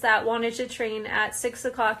clients that wanted to train at 6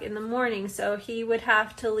 o'clock in the morning, so he would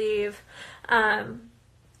have to leave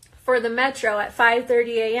for the metro at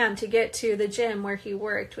 5:30 a.m. to get to the gym where he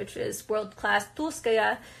worked, which is World Class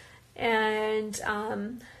Tulskaya, and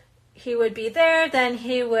he would be there. Then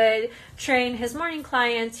he would train his morning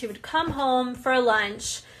clients. He would come home for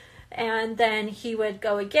lunch, and then he would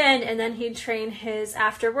go again, and then he'd train his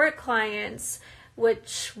after-work clients,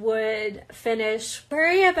 which would finish.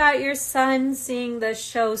 Worry about your son seeing the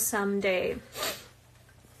show someday.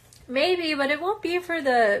 Maybe, but it won't be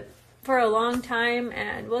for a long time,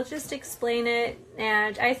 and we'll just explain it.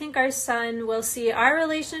 And I think our son will see our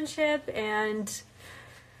relationship and,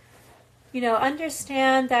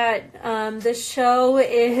 understand that the show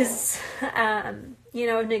is, an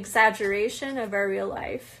exaggeration of our real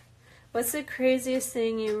life. What's the craziest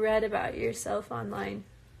thing you read about yourself online?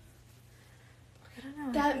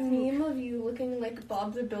 That meme of you looking like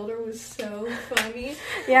Bob the Builder was so funny.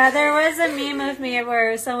 Yeah, there was a meme of me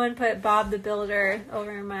where someone put Bob the Builder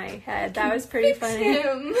over my head. That was pretty funny.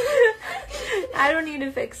 Him. I don't need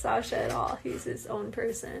to fix Sasha at all. He's his own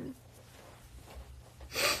person.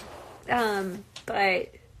 But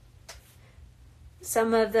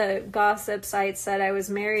some of the gossip sites said I was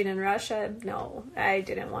married in Russia. No, I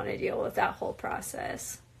didn't want to deal with that whole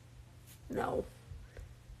process. No.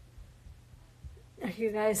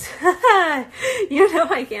 You guys, I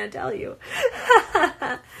can't tell you.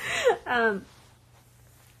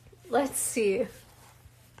 Let's see.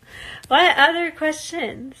 What other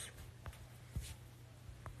questions?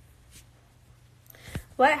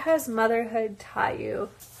 What has motherhood taught you?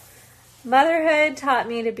 Motherhood taught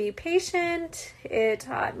me to be patient. It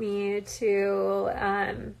taught me to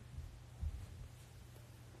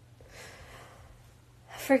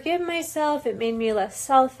forgive myself. It made me less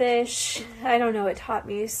selfish. I don't know. It taught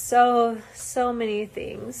me so many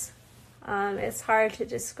things. It's hard to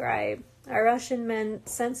describe. Are Russian men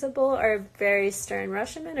sensible or very stern?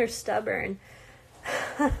 Russian men are stubborn.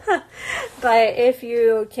 But if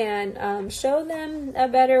you can show them a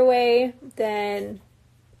better way, then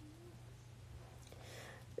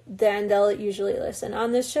they'll usually listen.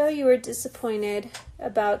 On the show, you were disappointed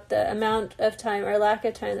about the amount of time or lack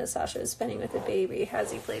of time that Sasha was spending with the baby.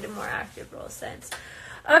 Has he played a more active role since?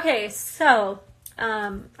 Okay, so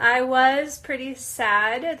I was pretty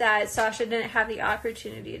sad that Sasha didn't have the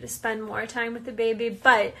opportunity to spend more time with the baby,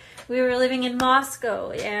 but we were living in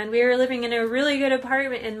Moscow, and we were living in a really good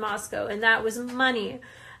apartment in Moscow, and that was money.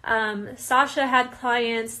 Sasha had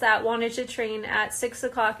clients that wanted to train at 6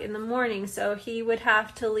 o'clock in the morning, so he would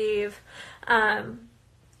have to leave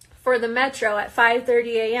for the metro at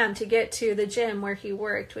 5:30 a.m. to get to the gym where he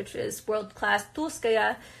worked, which is World Class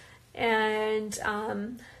Tulskaya, and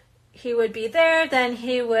he would be there. Then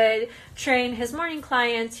he would train his morning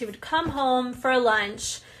clients. He would come home for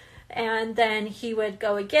lunch, and then he would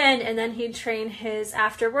go again, and then he'd train his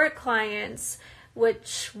after-work clients,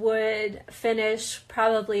 which would finish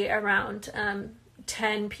probably around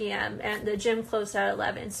 10 p.m. and the gym closed at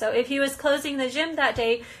 11. So if he was closing the gym that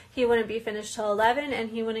day, he wouldn't be finished till 11, and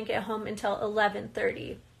he wouldn't get home until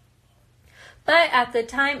 11:30. But at the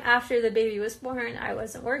time after the baby was born, I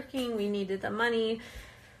wasn't working. We needed the money.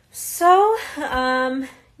 So,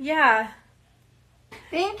 yeah.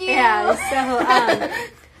 Thank you. Yeah,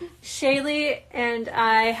 so, Shaylee and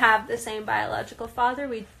I have the same biological father.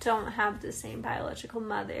 We don't have the same biological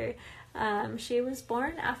mother. She was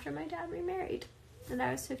born after my dad remarried, and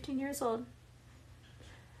I was 15 years old.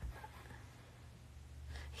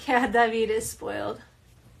 Yeah, David is spoiled.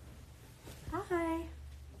 Hi.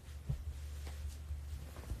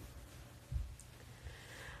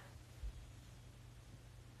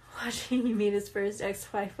 Watching you meet his first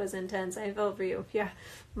ex-wife was intense. I felt for you. Yeah,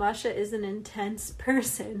 Masha is an intense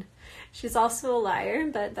person. She's also a liar,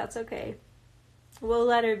 but that's okay. We'll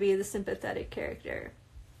let her be the sympathetic character.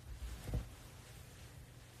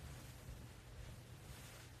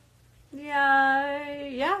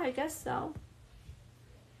 Yeah, I guess so.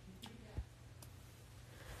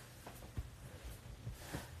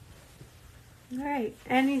 All right,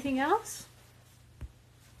 anything else?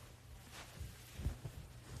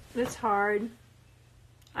 It's hard.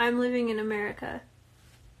 I'm living in America.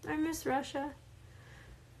 I miss Russia.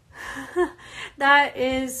 That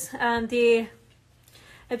is the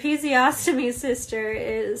episiostomy sister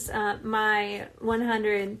is my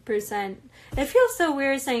 100%. It feels so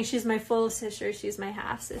weird saying she's my full sister, she's my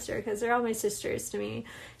half sister, because they're all my sisters to me.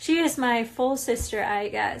 She is my full sister, I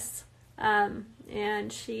guess.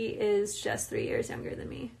 And she is just 3 years younger than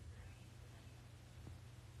me.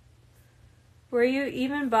 Were you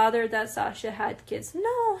even bothered that Sasha had kids?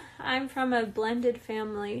 No, I'm from a blended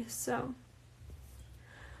family, so.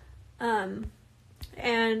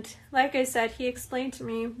 And like I said, he explained to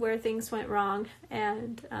me where things went wrong,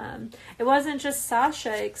 and it wasn't just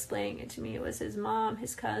Sasha explaining it to me, it was his mom,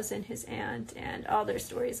 his cousin, his aunt, and all their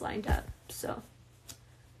stories lined up, so.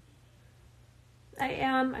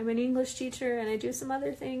 I'm an English teacher, and I do some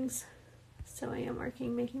other things, so I am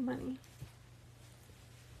working, making money.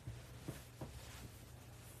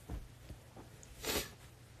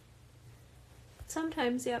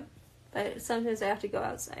 Sometimes, yep. But sometimes I have to go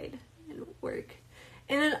outside and work.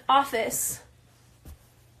 In an office.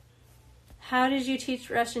 How did you teach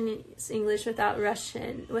Russian English without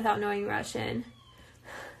knowing Russian?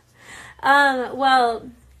 Well,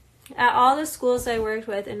 at all the schools I worked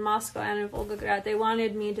with in Moscow and in Volgograd, they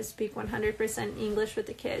wanted me to speak 100% English with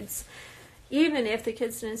the kids. Even if the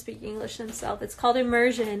kids didn't speak English themselves. It's called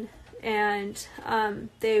immersion. And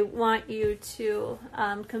they want you to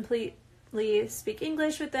completely speak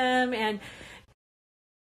English with them, and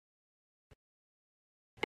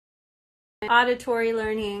auditory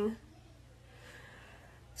learning.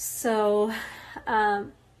 So,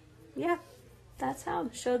 yeah, that's how.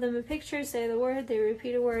 Show them a picture, say the word, they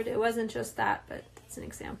repeat a word. It wasn't just that, but it's an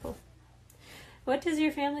example. What does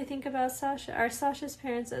your family think about Sasha? Are Sasha's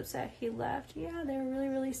parents upset he left? Yeah, they were really,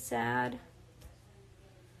 really sad.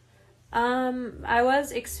 I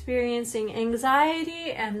was experiencing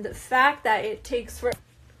anxiety and the fact that it takes for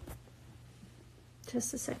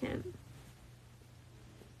just a second.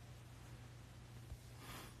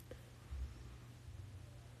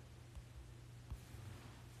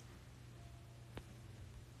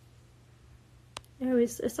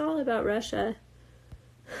 Anyways, it's all about Russia.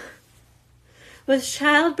 With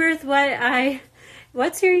childbirth,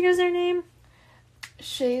 what's your username?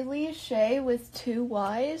 Shaylee Shay with 2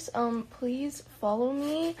 Y's. Please follow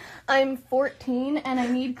me. I'm 14 and I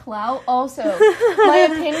need clout. Also, my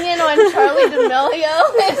opinion on Charlie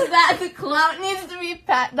D'Amelio is that the clout needs to be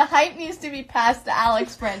the hype needs to be passed to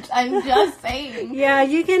Alex French. I'm just saying. Yeah,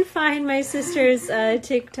 you can find my sister's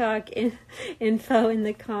TikTok info in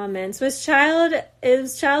the comments. Is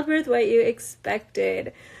childbirth what you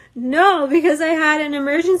expected? No, because I had an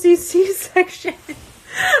emergency C-section.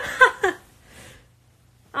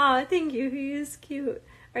 Oh, thank you. He is cute.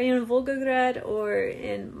 Are you in Volgograd or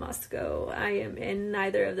in Moscow? I am in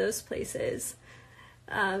neither of those places.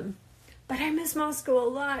 But I miss Moscow a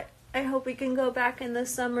lot. I hope we can go back in the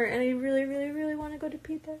summer, and I really, really, really want to go to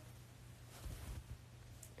Peter.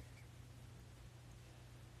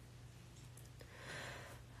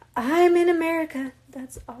 I'm in America.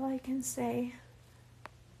 That's all I can say.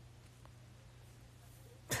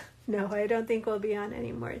 No, I don't think we'll be on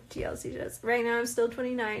any more TLC shows. Right now, I'm still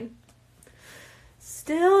 29.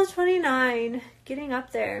 Still 29. Getting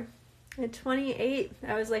up there. At 28,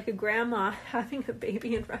 I was like a grandma having a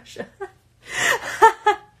baby in Russia.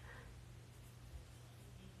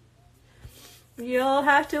 You'll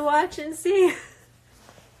have to watch and see.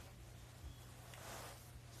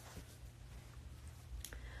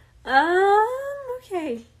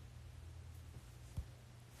 Okay.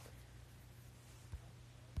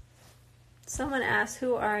 Someone asked,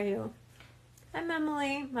 who are you? I'm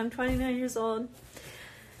Emily. I'm 29 years old.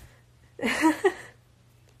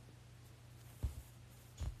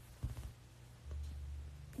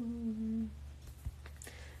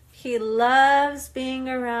 He loves being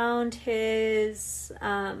around his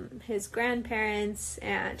grandparents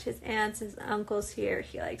and his aunts, his uncles here.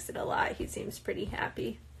 He likes it a lot. He seems pretty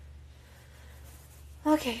happy.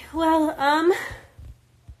 Okay, well,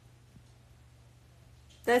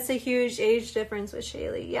 that's a huge age difference with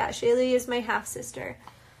Shaylee. Yeah, Shaylee is my half-sister.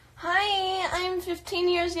 Hi, I'm 15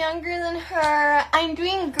 years younger than her. I'm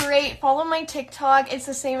doing great. Follow my TikTok. It's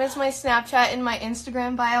the same as my Snapchat and my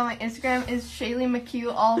Instagram bio. My Instagram is Shaylee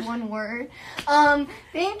McHugh, all one word.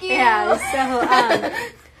 Thank you. Yeah, so,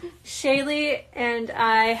 Shaylee and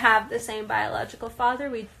I have the same biological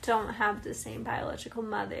father. We don't have the same biological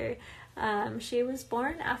mother. She was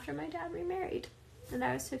born after my dad remarried, and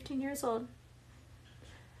I was 15 years old.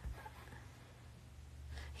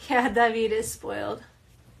 Yeah, David is spoiled.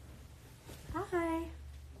 Hi.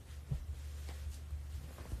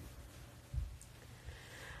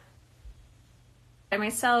 By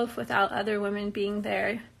myself without other women being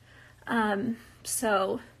there.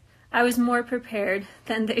 So I was more prepared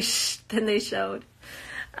than they showed.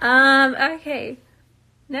 Okay.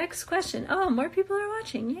 Next question. Oh, more people are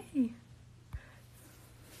watching. Yay.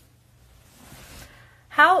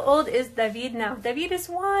 How old is David now? David is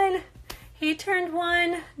 1. He turned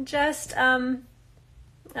 1 just 2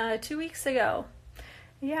 weeks ago.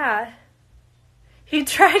 Yeah. He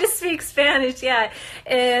tried to speak Spanish, yeah.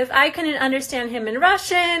 If I couldn't understand him in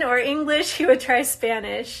Russian or English, he would try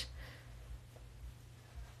Spanish.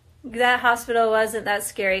 That hospital wasn't that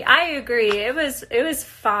scary. I agree. It was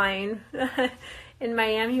fine. In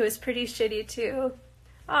Miami, he was pretty shitty too.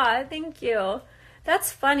 Aw, thank you.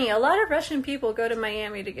 That's funny. A lot of Russian people go to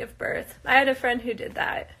Miami to give birth. I had a friend who did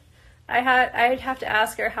that. I'd have to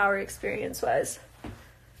ask her how her experience was.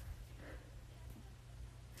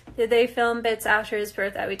 Did they film bits after his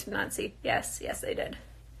birth that we did not see? Yes, they did.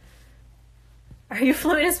 Are you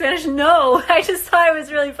fluent in Spanish? No, I just thought it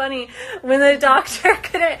was really funny. When the doctor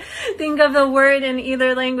couldn't think of the word in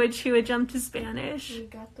either language, he would jump to Spanish.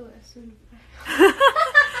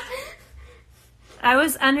 I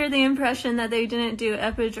was under the impression that they didn't do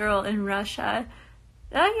epidural in Russia.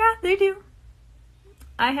 Yeah, they do.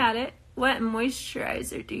 I had it. What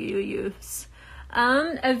moisturizer do you use?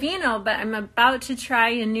 Aveeno, but I'm about to try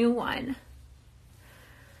a new one.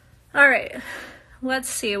 All right, let's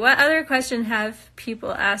see. What other question have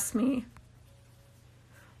people asked me?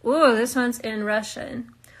 Ooh, this one's in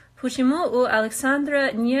Russian. Почему у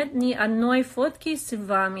Александра нет ни одной фотки с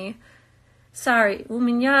вами? Sorry, у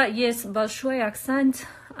меня есть большой акцент.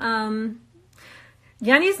 Я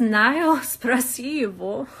не знаю, спроси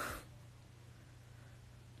его.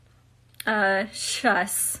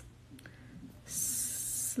 Сейчас.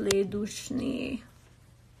 Следующий.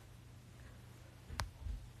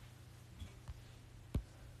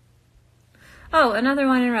 Oh, another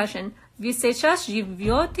one in Russian. Вы сейчас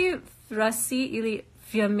живете в России или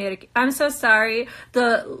в Америке? I'm so sorry.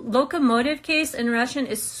 The locomotive case in Russian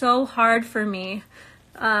is so hard for me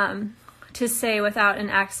to say without an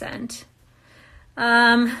accent.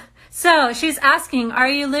 So she's asking, are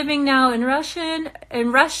you living now in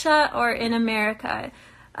Russia, or in America?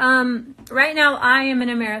 Right now, I am in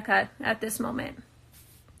America at this moment.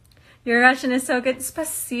 Your Russian is so good.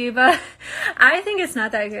 Спасибо. I think it's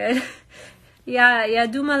not that good. Я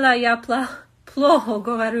думала, я плохо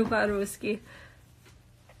говорю по-русски.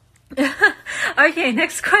 Okay,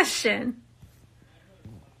 next question.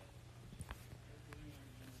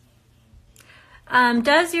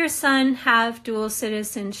 Does your son have dual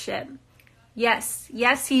citizenship? Yes,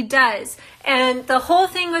 he does. And the whole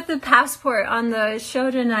thing with the passport on the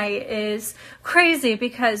show tonight is crazy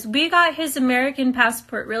because we got his American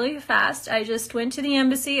passport really fast. I just went to the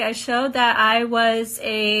embassy. I showed that I was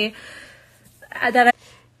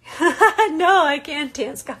no, I can't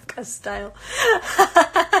dance Kafka style.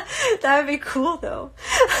 That would be cool though.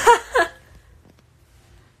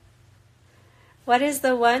 What is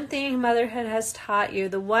the one thing motherhood has taught you?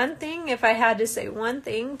 The one thing, if I had to say one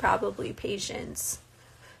thing, probably patience.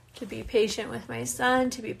 To be patient with my son,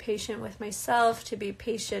 to be patient with myself, to be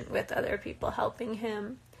patient with other people helping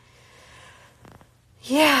him.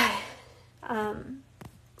 Yeah.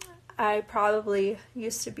 I probably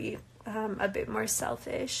used to be a bit more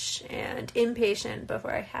selfish and impatient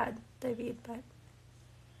before I had David, but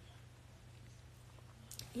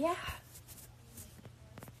yeah.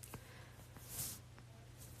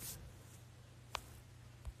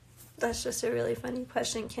 That's just a really funny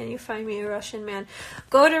question. Can you find me a Russian man?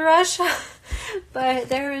 Go to Russia, but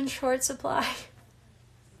they're in short supply.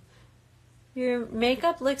 Your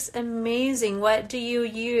makeup looks amazing. What do you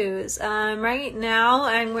use? Right now,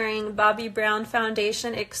 I'm wearing Bobbi Brown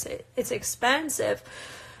foundation. It's expensive,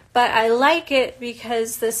 but I like it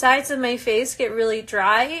because the sides of my face get really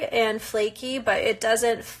dry and flaky, but it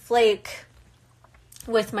doesn't flake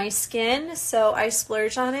with my skin, so I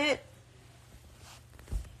splurge on it.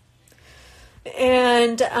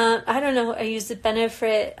 And I don't know, I use the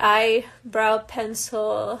Benefit eyebrow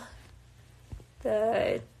pencil,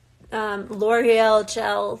 the L'Oreal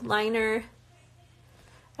gel liner.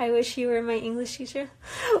 I wish you were my English teacher.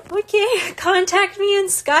 Okay, contact me in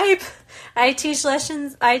Skype. I teach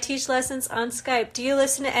lessons on Skype. Do you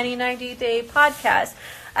listen to any 90-day podcasts?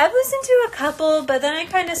 I've listened to a couple, but then I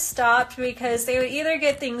kind of stopped because they would either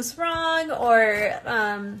get things wrong or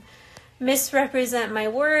misrepresent my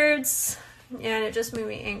words, and it just made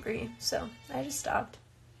me angry. So I just stopped.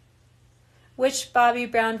 Which Bobbi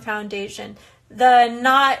Brown foundation? The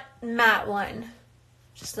not matte one.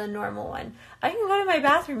 Just the normal one. I can go to my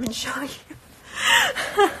bathroom and show you.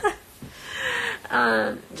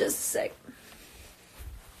 Just a sec.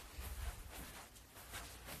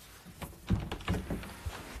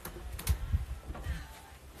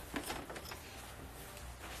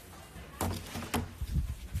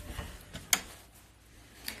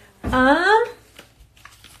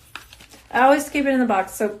 I always keep it in the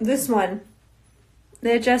box. So this one,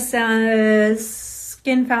 it just says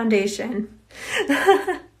skin foundation.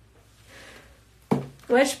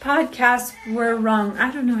 Which podcasts were wrong?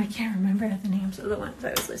 I don't know. I can't remember the names of the ones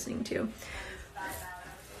I was listening to.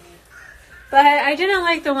 But I didn't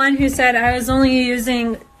like the one who said I was only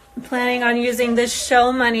planning on using this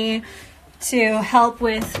show money to help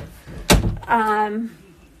with,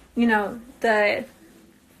 the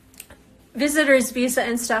visitor's visa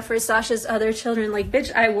and stuff for Sasha's other children. Like,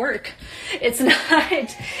 bitch, I work. It's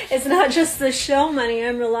not just the show money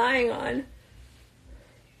I'm relying on.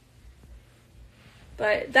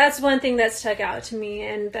 But that's one thing that stuck out to me,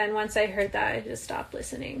 and then once I heard that, I just stopped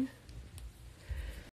listening.